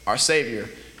of our Savior.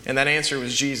 And that answer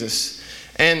was Jesus.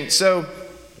 And so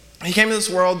he came to this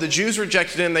world. The Jews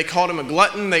rejected him. They called him a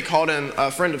glutton. They called him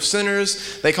a friend of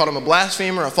sinners. They called him a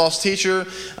blasphemer, a false teacher.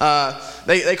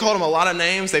 They called him a lot of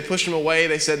names. They pushed him away.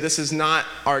 They said, this is not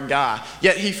our guy.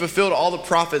 Yet he fulfilled all the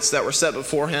prophets that were set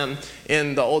before him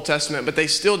in the Old Testament, but they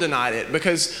still denied it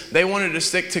because they wanted to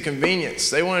stick to convenience.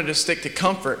 They wanted to stick to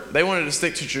comfort. They wanted to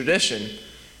stick to tradition.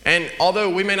 And although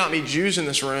we may not be Jews in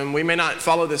this room, we may not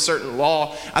follow this certain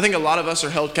law, I think a lot of us are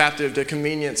held captive to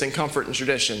convenience and comfort and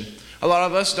tradition. A lot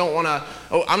of us don't want to,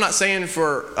 I'm not saying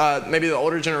for maybe the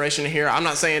older generation here, I'm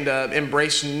not saying to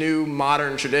embrace new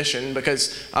modern tradition,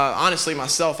 because honestly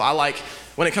myself,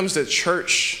 when it comes to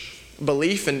church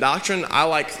belief and doctrine, I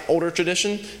like older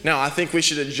tradition. Now, I think we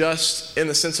should adjust in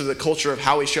the sense of the culture of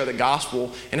how we share the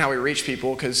gospel and how we reach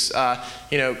people, because,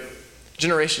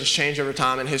 generations change over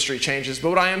time and history changes. But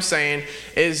what I am saying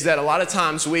is that a lot of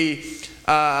times we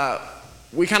kind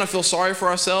of feel sorry for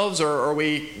ourselves, or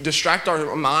we distract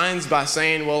our minds by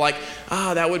saying, well, like,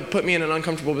 that would put me in an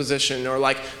uncomfortable position, or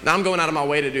like, I'm going out of my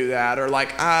way to do that, or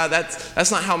like, that's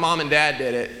not how mom and dad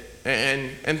did it.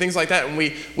 And things like that. And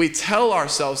we tell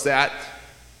ourselves that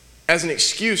as an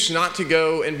excuse not to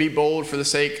go and be bold for the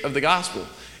sake of the gospel.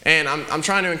 And I'm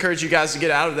trying to encourage you guys to get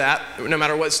out of that, no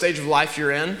matter what stage of life you're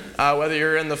in, whether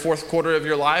you're in the fourth quarter of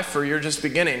your life or you're just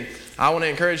beginning. I want to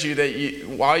encourage you that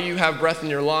while you have breath in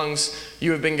your lungs,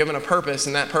 you have been given a purpose,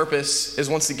 and that purpose is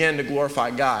once again to glorify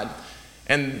God.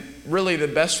 And really the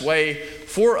best way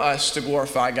for us to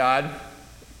glorify God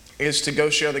is to go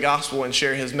share the gospel and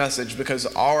share his message, because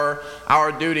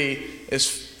our duty is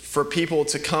for people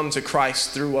to come to Christ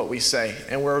through what we say,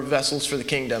 and we're vessels for the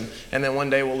kingdom, and then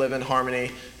one day we'll live in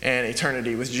harmony and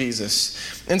eternity with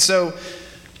Jesus. And so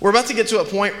we're about to get to a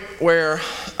point where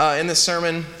in this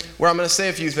sermon where I'm going to say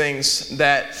a few things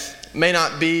that may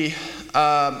not be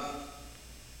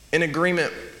in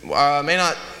agreement, may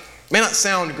not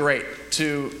sound great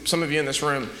to some of you in this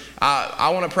room. I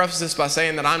want to preface this by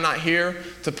saying that I'm not here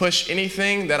to push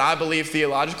anything that I believe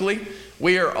theologically.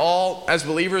 We are all, as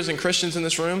believers and Christians in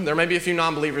this room, there may be a few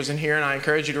non-believers in here, and I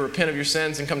encourage you to repent of your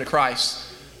sins and come to Christ.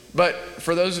 But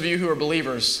for those of you who are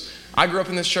believers, I grew up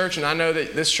in this church, and I know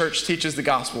that this church teaches the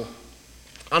gospel.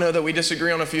 I know that we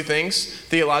disagree on a few things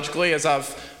theologically as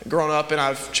I've grown up and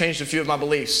I've changed a few of my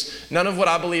beliefs. None of what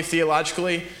I believe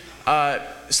theologically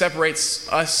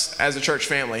separates us as a church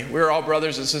family. We're all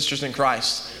brothers and sisters in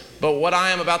Christ. But what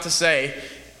I am about to say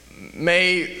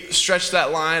may stretch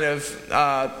that line of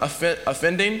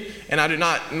offending, and I do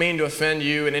not mean to offend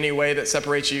you in any way that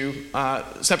separates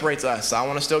us. I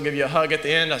want to still give you a hug at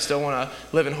the end. I still want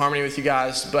to live in harmony with you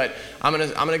guys, but I'm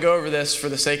gonna go over this for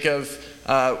the sake of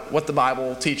what the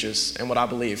Bible teaches and what I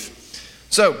believe.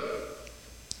 So,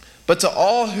 but to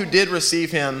all who did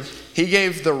receive him, he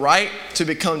gave the right to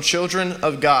become children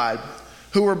of God,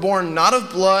 who were born not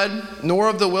of blood, nor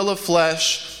of the will of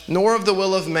flesh, nor of the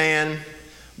will of man,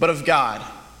 but of God.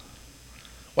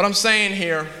 What I'm saying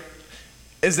here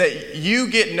is that you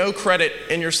get no credit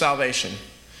in your salvation.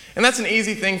 And that's an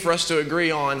easy thing for us to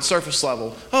agree on surface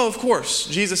level. Oh, of course,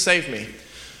 Jesus saved me.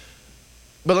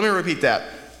 But let me repeat that.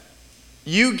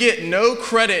 You get no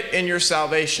credit in your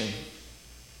salvation.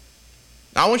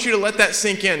 I want you to let that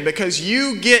sink in, because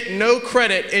you get no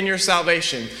credit in your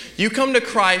salvation. You come to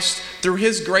Christ through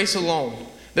his grace alone.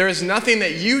 There is nothing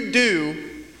that you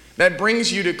do that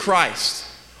brings you to Christ.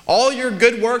 All your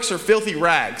good works are filthy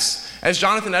rags. As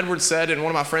Jonathan Edwards said, and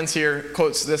one of my friends here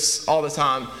quotes this all the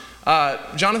time,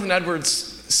 Jonathan Edwards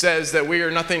says that we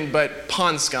are nothing but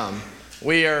pond scum.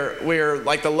 We are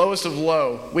like the lowest of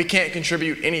low. We can't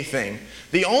contribute anything.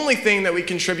 The only thing that we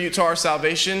contribute to our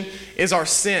salvation is our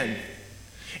sin.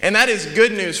 And that is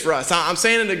good news for us. I'm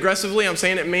saying it aggressively. I'm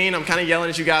saying it mean. I'm kind of yelling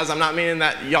at you guys. I'm not meaning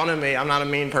that. Y'all know me. I'm not a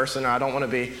mean person, or I don't want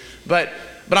to be. But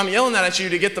I'm yelling that at you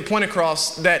to get the point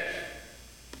across that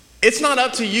it's not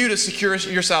up to you to secure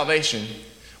your salvation.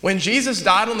 When Jesus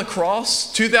died on the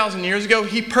cross 2,000 years ago,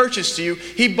 he purchased you,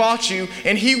 he bought you,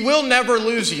 and he will never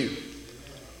lose you.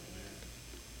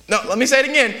 No, let me say it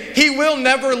again. He will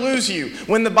never lose you.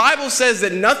 When the Bible says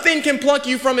that nothing can pluck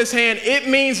you from his hand, it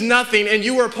means nothing, and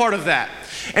you are a part of that.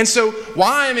 And so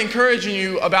why I'm encouraging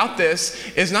you about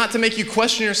this is not to make you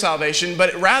question your salvation,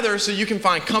 but rather so you can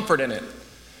find comfort in it.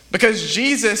 Because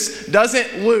Jesus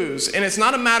doesn't lose. And it's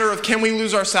not a matter of can we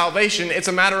lose our salvation, it's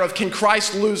a matter of can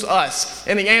Christ lose us?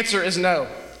 And the answer is no.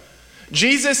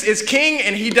 Jesus is king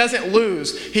and he doesn't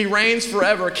lose. He reigns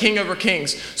forever, king over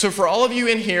kings. So for all of you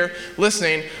in here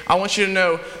listening, I want you to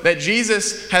know that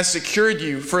Jesus has secured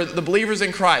you for the believers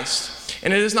in Christ.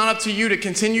 And it is not up to you to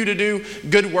continue to do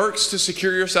good works to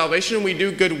secure your salvation. We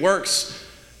do good works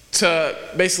to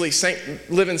basically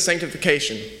live in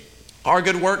sanctification. Our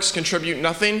good works contribute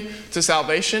nothing to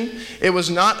salvation. It was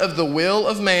not of the will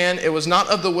of man, it was not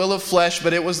of the will of flesh,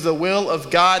 but it was the will of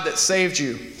God that saved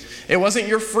you. It wasn't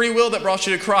your free will that brought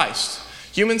you to Christ.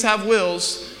 Humans have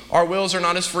wills. Our wills are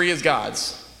not as free as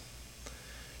God's.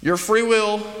 Your free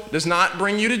will does not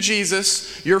bring you to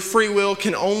Jesus. Your free will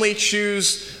can only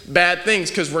choose bad things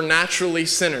because we're naturally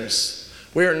sinners.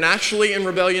 We are naturally in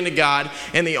rebellion to God,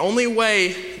 and the only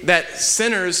way that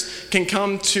sinners can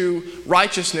come to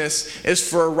righteousness is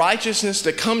for righteousness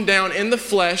to come down in the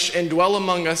flesh and dwell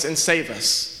among us and save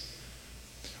us.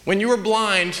 When you are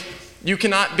blind, you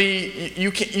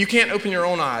can't open your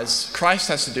own eyes. Christ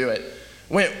has to do it.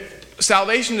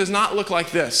 Salvation does not look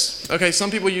like this. Okay,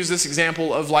 some people use this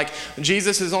example of like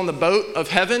Jesus is on the boat of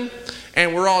heaven,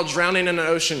 and we're all drowning in an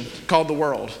ocean called the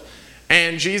world.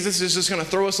 And Jesus is just going to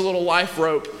throw us a little life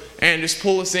rope and just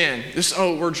pull us in.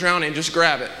 We're drowning, just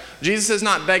grab it. Jesus is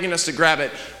not begging us to grab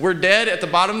it. We're dead at the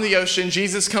bottom of the ocean.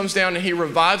 Jesus comes down and he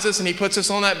revives us and he puts us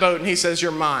on that boat and he says,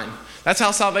 you're mine. That's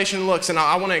how salvation looks. And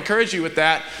I want to encourage you with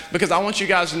that because I want you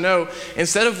guys to know,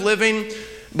 instead of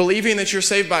believing that you're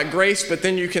saved by grace, but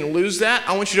then you can lose that,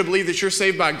 I want you to believe that you're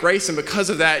saved by grace, and because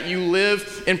of that, you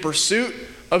live in pursuit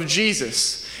of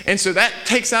Jesus. And so that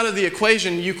takes out of the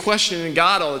equation you questioning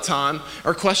God all the time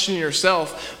or questioning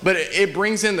yourself, but it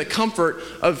brings in the comfort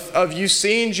of you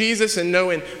seeing Jesus and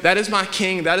knowing that is my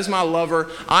king, that is my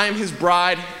lover, I am his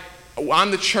bride,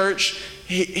 I'm the church,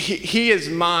 he is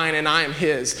mine and I am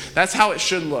his. That's how it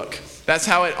should look. That's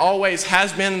how it always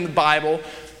has been in the Bible.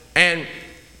 And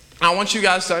I want you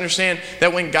guys to understand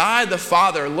that when God the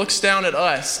Father looks down at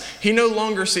us, he no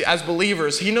longer sees, as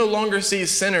believers, he no longer sees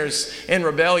sinners in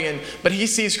rebellion, but he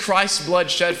sees Christ's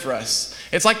blood shed for us.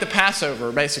 It's like the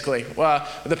Passover, basically.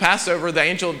 The Passover, the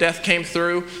angel of death came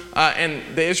through,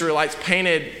 and the Israelites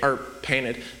painted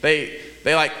they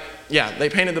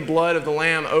painted the blood of the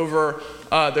lamb over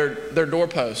their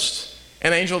doorpost,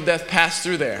 and the angel of death passed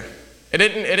through there. It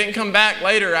didn't come back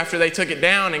later after they took it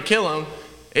down and kill him.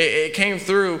 It came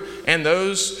through, and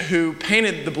those who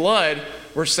painted the blood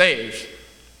were saved.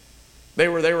 They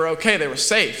were okay. They were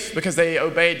safe because they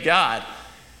obeyed God.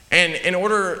 And in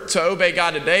order to obey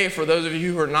God today, for those of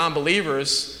you who are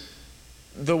non-believers,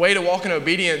 the way to walk in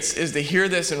obedience is to hear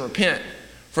this and repent.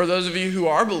 For those of you who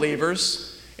are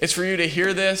believers, it's for you to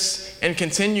hear this and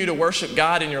continue to worship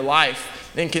God in your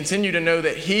life and continue to know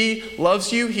that he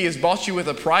loves you, he has bought you with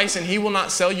a price, and he will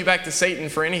not sell you back to Satan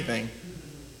for anything.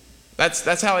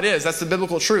 That's how it is. That's the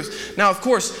biblical truth. Now, of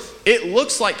course, it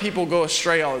looks like people go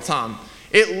astray all the time.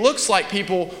 It looks like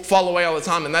people fall away all the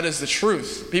time, and that is the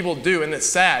truth. People do, and it's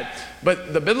sad.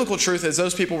 But the biblical truth is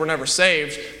those people were never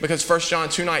saved, because 1 John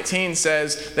 2:19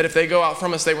 says that if they go out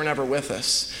from us, they were never with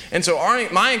us. And so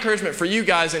my encouragement for you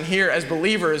guys in here as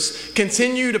believers,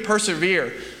 continue to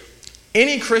persevere.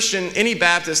 Any Christian, any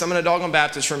Baptist, I'm going to dog on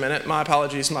Baptists for a minute. My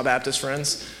apologies to my Baptist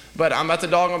friends. But I'm about to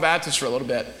dog on Baptists for a little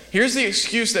bit. Here's the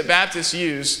excuse that Baptists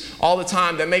use all the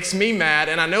time that makes me mad,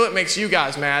 and I know it makes you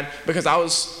guys mad because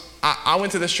I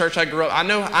went to this church I grew up. I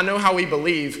know how we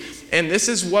believe, and this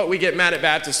is what we get mad at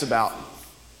Baptists about.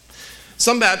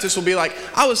 Some Baptists will be like,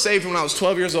 I was saved when I was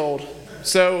 12 years old,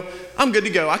 so I'm good to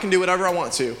go. I can do whatever I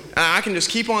want to. I can just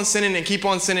keep on sinning and keep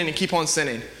on sinning and keep on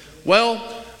sinning.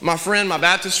 Well, my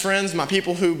Baptist friends, my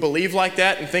people who believe like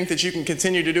that and think that you can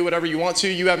continue to do whatever you want to,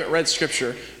 you haven't read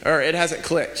Scripture, or it hasn't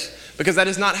clicked. Because that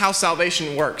is not how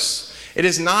salvation works. It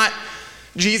is not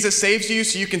Jesus saves you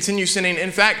so you continue sinning.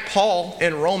 In fact, Paul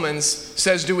in Romans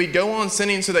says, do we go on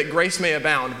sinning so that grace may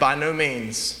abound? By no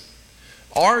means.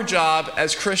 Our job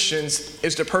as Christians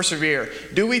is to persevere.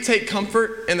 Do we take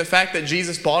comfort in the fact that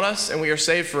Jesus bought us and we are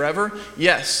saved forever?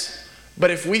 Yes.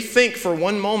 But if we think for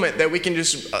one moment that we can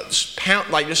just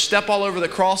just step all over the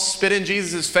cross, spit in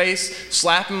Jesus' face,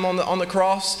 slap him on the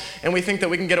cross, and we think that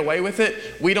we can get away with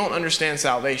it, we don't understand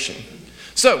salvation.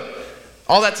 So,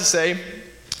 all that to say,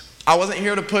 I wasn't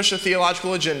here to push a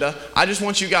theological agenda. I just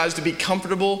want you guys to be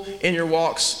comfortable in your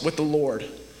walks with the Lord.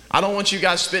 I don't want you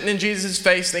guys spitting in Jesus'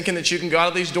 face thinking that you can go out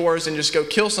of these doors and just go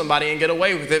kill somebody and get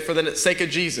away with it for the sake of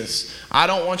Jesus. I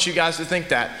don't want you guys to think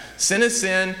that. Sin is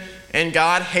sin, and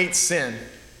God hates sin.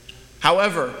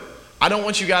 However, I don't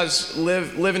want you guys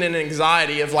living in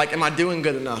anxiety of like, am I doing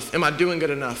good enough? Am I doing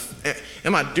good enough?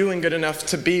 Am I doing good enough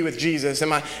to be with Jesus?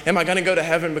 Am I going to go to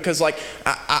heaven because like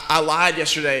I lied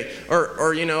yesterday,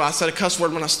 or I said a cuss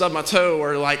word when I stubbed my toe,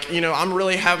 or like I'm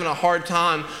really having a hard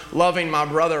time loving my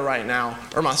brother right now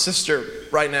or my sister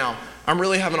right now. I'm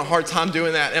really having a hard time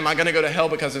doing that. Am I going to go to hell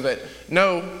because of it?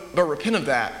 No, but repent of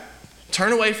that.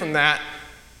 Turn away from that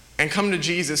and come to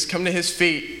Jesus, come to his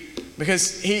feet.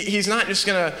 Because he's not just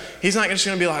gonna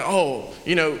be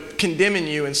like, condemning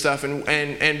you and stuff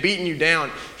and beating you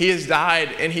down. He has died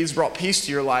and he's brought peace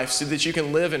to your life so that you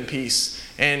can live in peace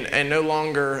and no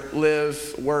longer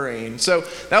live worrying. So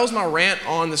that was my rant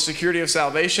on the security of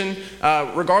salvation.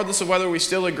 Regardless of whether we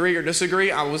still agree or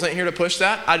disagree, I wasn't here to push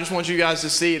that. I just want you guys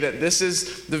to see that this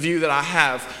is the view that I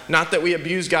have. Not that we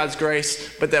abuse God's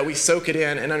grace, but that we soak it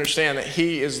in and understand that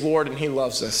he is Lord and he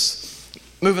loves us.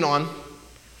 Moving on.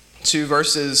 to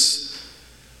verses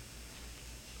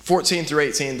 14 through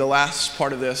 18, the last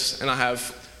part of this, and I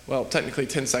have, well, technically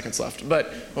 10 seconds left,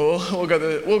 but we'll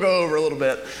go over a little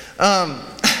bit.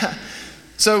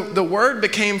 So the Word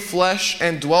became flesh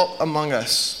and dwelt among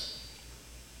us,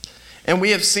 and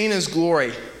we have seen his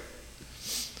glory.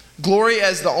 Glory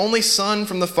as the only Son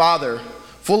from the Father,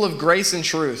 full of grace and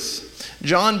truth.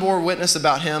 John bore witness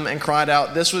about him and cried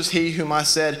out, "This was he whom I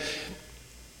said,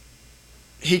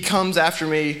 he who comes after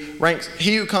me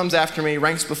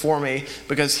ranks before me,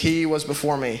 because he was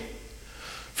before me."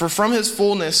 For from his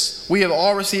fullness we have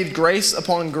all received grace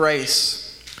upon grace.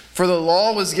 For the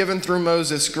law was given through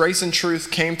Moses, grace and truth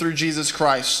came through Jesus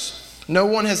Christ. No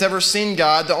one has ever seen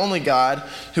God, the only God,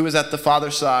 who is at the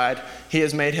Father's side. He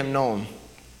has made him known.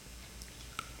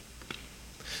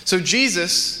 So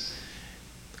Jesus,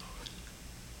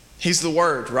 he's the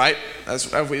Word, right?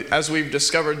 As we've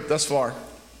discovered thus far.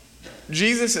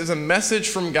 Jesus is a message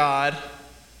from God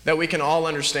that we can all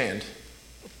understand.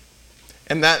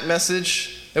 And that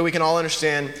message that we can all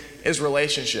understand is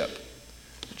relationship.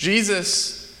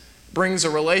 Jesus brings a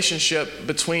relationship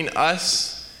between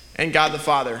us and God the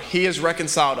Father. He has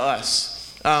reconciled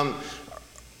us.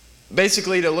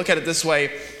 Basically, to look at it this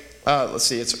way, let's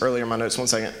see, it's earlier in my notes, 1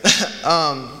 second.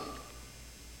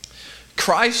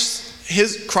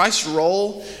 Christ's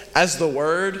role as the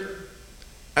Word,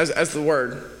 as the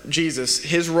Word, Jesus,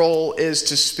 his role is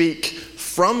to speak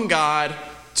from God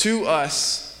to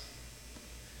us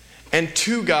and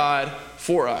to God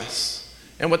for us.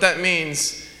 And what that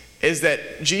means is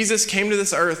that Jesus came to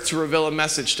this earth to reveal a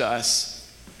message to us.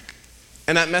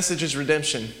 And that message is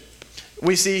redemption.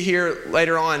 We see here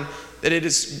later on that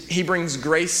he brings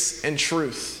grace and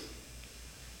truth.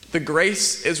 The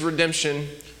grace is redemption.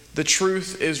 The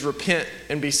truth is repent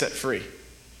and be set free.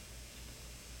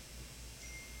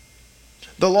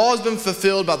 The law has been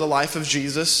fulfilled by the life of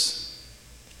Jesus,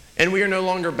 and we are no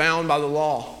longer bound by the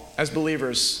law as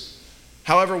believers.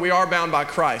 However, we are bound by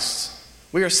Christ.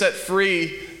 We are set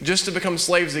free just to become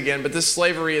slaves again, but this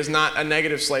slavery is not a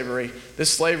negative slavery.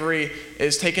 This slavery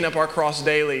is taking up our cross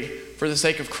daily for the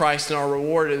sake of Christ, and our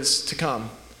reward is to come.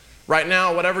 Right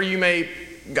now, whatever you may,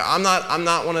 I'm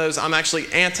not one of those, I'm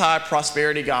actually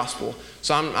anti-prosperity gospel.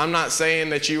 So I'm not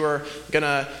saying that you are going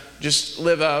to just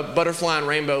live a butterfly and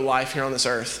rainbow life here on this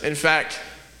earth. In fact,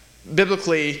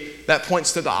 biblically, that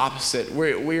points to the opposite.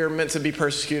 We are meant to be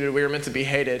persecuted. We are meant to be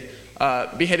hated.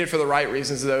 Be hated for the right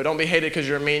reasons, though. Don't be hated because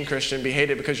you're a mean Christian. Be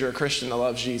hated because you're a Christian that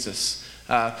loves Jesus.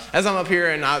 As I'm up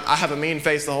here and I have a mean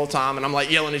face the whole time and I'm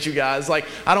like yelling at you guys, like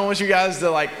I don't want you guys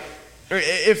to like,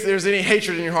 if there's any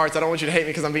hatred in your hearts, I don't want you to hate me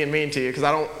because I'm being mean to you, because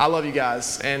I love you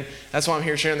guys, and that's why I'm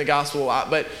here sharing the gospel.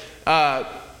 But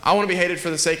I want to be hated for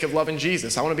the sake of loving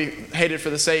Jesus. I want to be hated for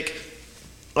the sake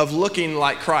of looking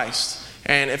like Christ.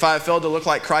 And if I have failed to look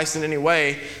like Christ in any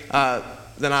way,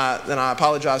 then I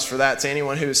apologize for that to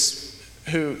anyone who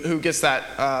gets that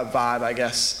vibe, I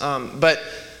guess. But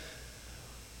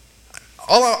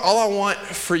all I want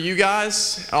for you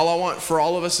guys, all I want for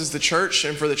all of us as the church,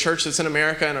 and for the church that's in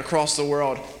America and across the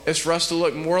world, is for us to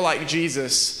look more like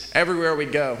Jesus everywhere we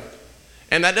go.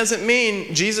 And that doesn't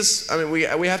mean Jesus, we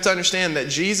have to understand that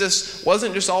Jesus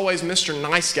wasn't just always Mr.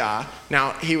 Nice Guy.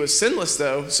 Now, he was sinless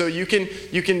though, so you can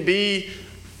be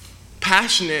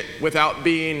passionate without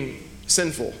being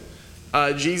sinful.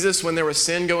 Jesus, when there was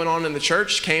sin going on in the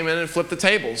church, came in and flipped the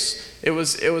tables. It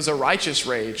was a righteous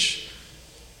rage.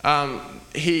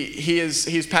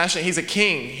 He's passionate. He's a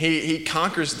king. He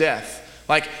conquers death.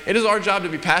 Like, it is our job to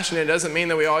be passionate. It doesn't mean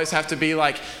that we always have to be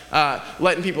like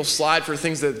letting people slide for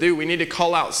things that they do. We need to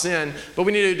call out sin, but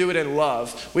we need to do it in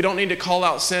love. We don't need to call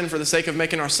out sin for the sake of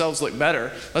making ourselves look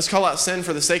better. Let's call out sin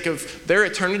for the sake of their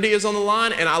eternity is on the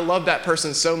line, and I love that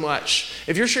person so much.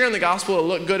 If you're sharing the gospel to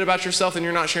look good about yourself, then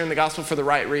you're not sharing the gospel for the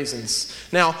right reasons.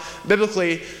 Now,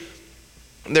 biblically,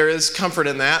 there is comfort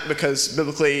in that, because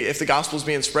biblically, if the gospel is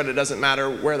being spread, it doesn't matter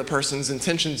where the person's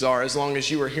intentions are as long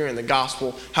as you are hearing the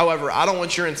gospel. However, I don't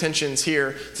want your intentions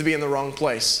here to be in the wrong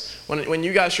place. When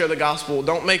you guys share the gospel,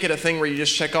 don't make it a thing where you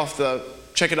just check it off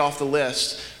the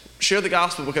list. Share the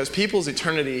gospel because people's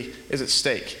eternity is at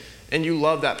stake, and you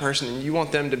love that person, and you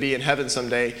want them to be in heaven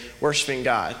someday worshiping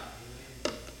God.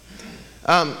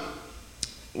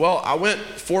 Well, I went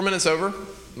 4 minutes over.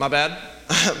 My bad.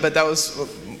 But that was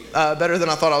better than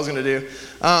I thought I was going to do.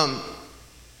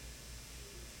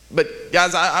 But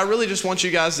guys, I really just want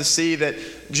you guys to see that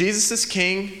Jesus is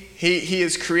king. He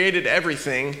has created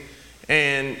everything,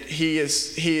 and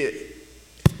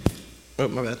oh,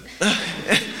 my bad.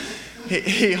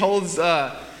 he holds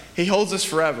us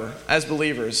forever as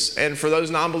believers. And for those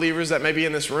non-believers that may be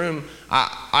in this room,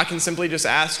 I can simply just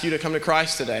ask you to come to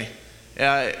Christ today.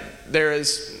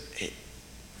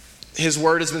 His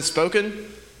word has been spoken,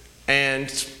 and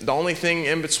the only thing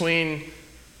in between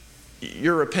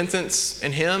your repentance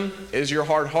and him is your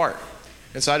hard heart.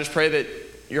 And so I just pray that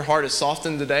your heart is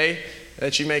softened today,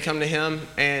 that you may come to him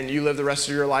and you live the rest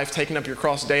of your life taking up your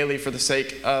cross daily for the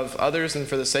sake of others and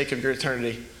for the sake of your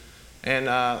eternity. And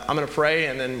I'm going to pray,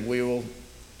 and then we will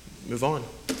move on.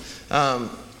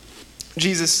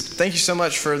 Jesus, thank you so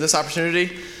much for this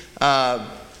opportunity. God,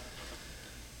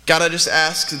 I just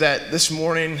ask that this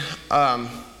morning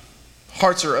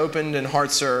hearts are opened and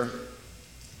hearts are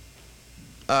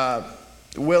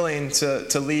willing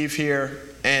to leave here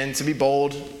and to be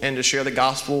bold and to share the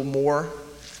gospel more.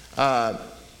 And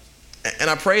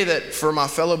I pray that for my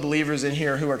fellow believers in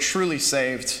here who are truly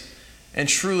saved and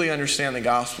truly understand the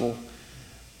gospel,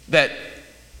 that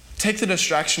take the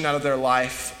distraction out of their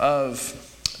life of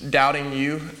doubting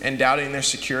you and doubting their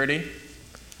security.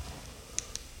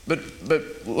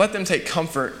 But let them take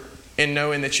comfort in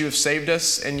knowing that you have saved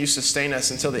us and you sustain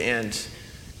us until the end.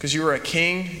 Because you are a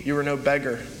king, you are no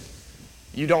beggar.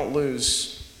 You don't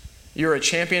lose. You're a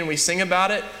champion. We sing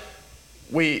about it.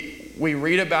 We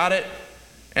read about it.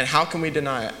 And how can we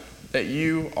deny it? That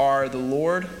you are the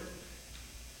Lord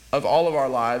of all of our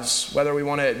lives, whether we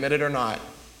want to admit it or not.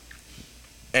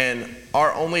 And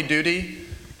our only duty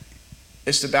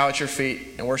is to bow at your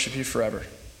feet and worship you forever.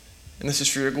 And this is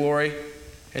for your glory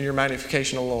and your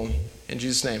magnification alone. In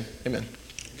Jesus' name, amen.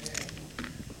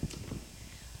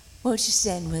 Won't you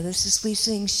stand with us as we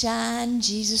sing Shine,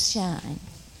 Jesus, Shine?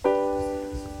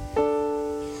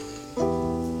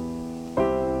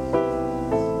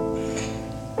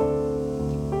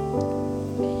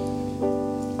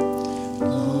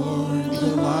 Lord,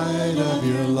 the light of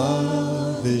your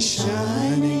love is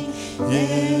shining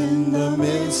in the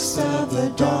midst of the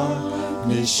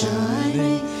darkness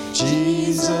shining.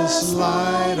 Jesus,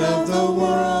 light of the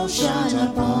world, shine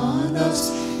upon us.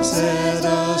 Set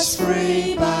us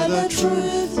free by the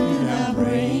truth you now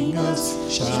bring us.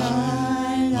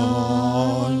 Shine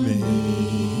on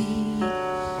me.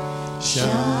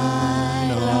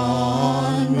 Shine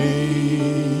on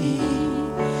me.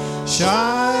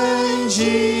 Shine,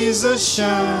 Jesus,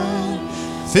 shine.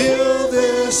 Fill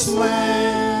this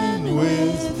land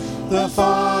with the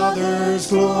Father's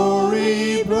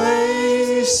glory.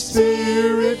 Blaze,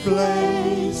 Spirit,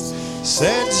 blaze.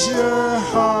 Set your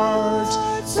heart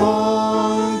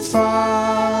on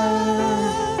fire.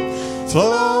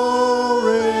 Flow,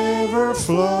 river,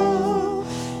 flow.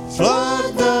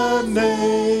 Flood the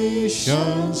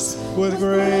nations with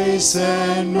grace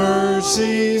and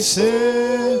mercy.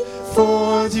 Send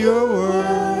forth your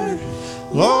word,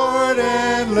 Lord,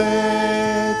 and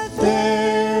let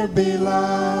there be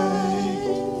light.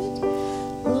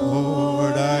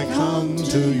 Lord, I come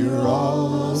to your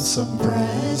awesome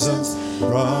presence,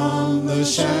 from the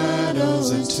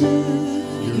shadows into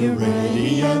your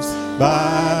radiance.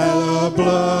 By the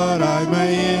blood I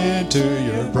may enter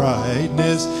your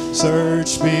brightness.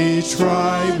 Search me,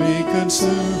 try me,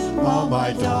 consume all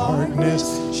my darkness.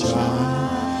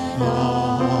 Shine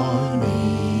on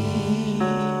me.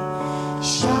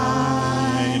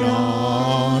 Shine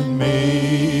on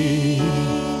me.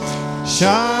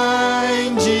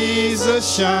 Shine,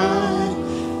 Jesus, shine.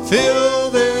 Fill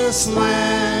this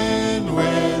land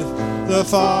with the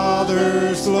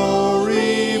Father's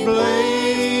glory.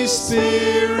 Blaze,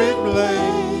 Spirit,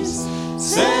 blaze.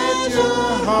 Set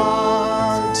your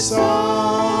hearts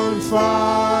on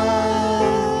fire.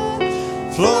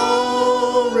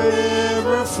 Flow,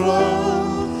 river,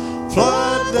 flow.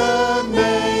 Flood the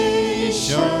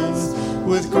nations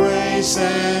with grace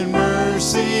and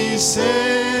mercy.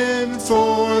 Send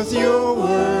forth your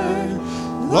word,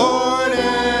 Lord,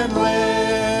 and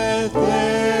let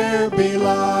there be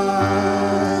light.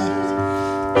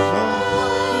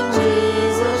 Shine,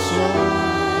 Jesus,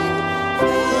 shine.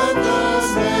 Flood the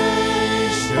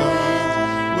nations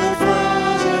with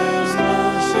grace and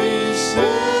mercy.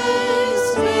 Send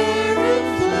Spirit,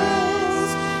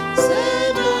 blaze.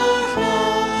 Set our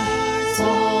hearts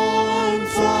on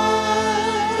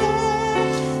fire.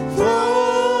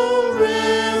 Flow,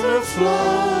 river,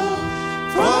 flow.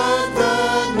 Flood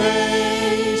the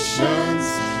nations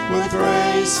with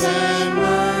grace and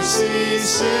mercy.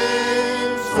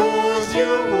 Send forth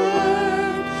your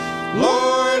word,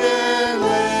 Lord, and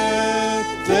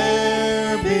let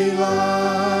there be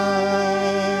light.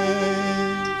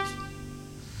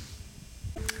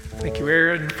 Thank you,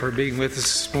 Aaron, for being with us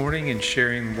this morning and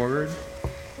sharing the word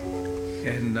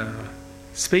and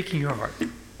speaking your heart.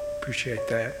 Appreciate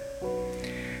that.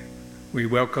 We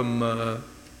welcome,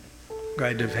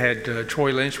 glad to have had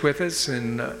Troy Lynch with us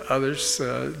and others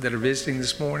that are visiting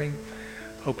this morning.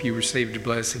 hope you received a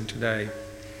blessing today.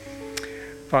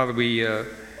 Father, we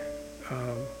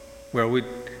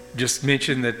just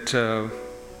mentioned that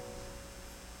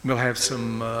we'll have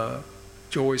some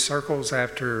joy circles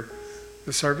after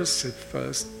the service. If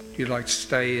you'd like to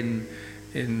stay and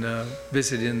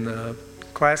visit in the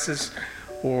classes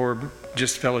or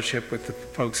just fellowship with the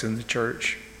folks in the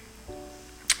church.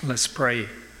 Let's pray.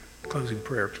 Closing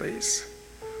prayer, please.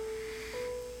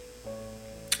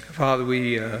 Father,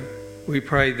 we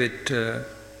pray that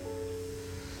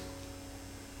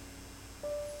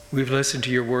we've listened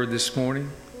to your word this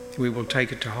morning. We will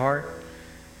take it to heart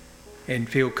and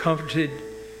feel comforted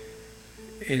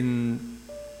in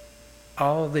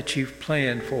all that you've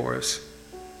planned for us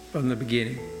from the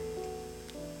beginning,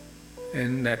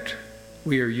 and that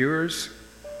we are yours,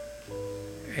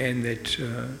 and that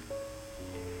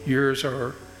yours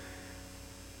are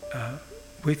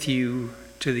with you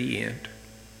to the end.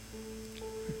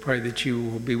 We pray that you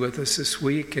will be with us this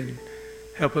week and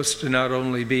help us to not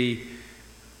only be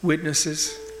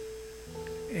witnesses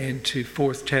and to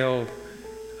foretell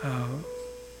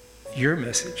your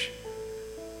message,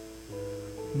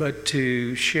 but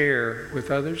to share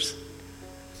with others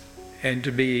and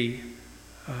to be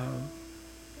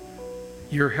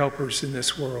your helpers in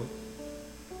this world.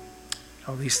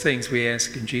 All these things we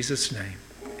ask in Jesus' name.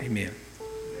 Amen.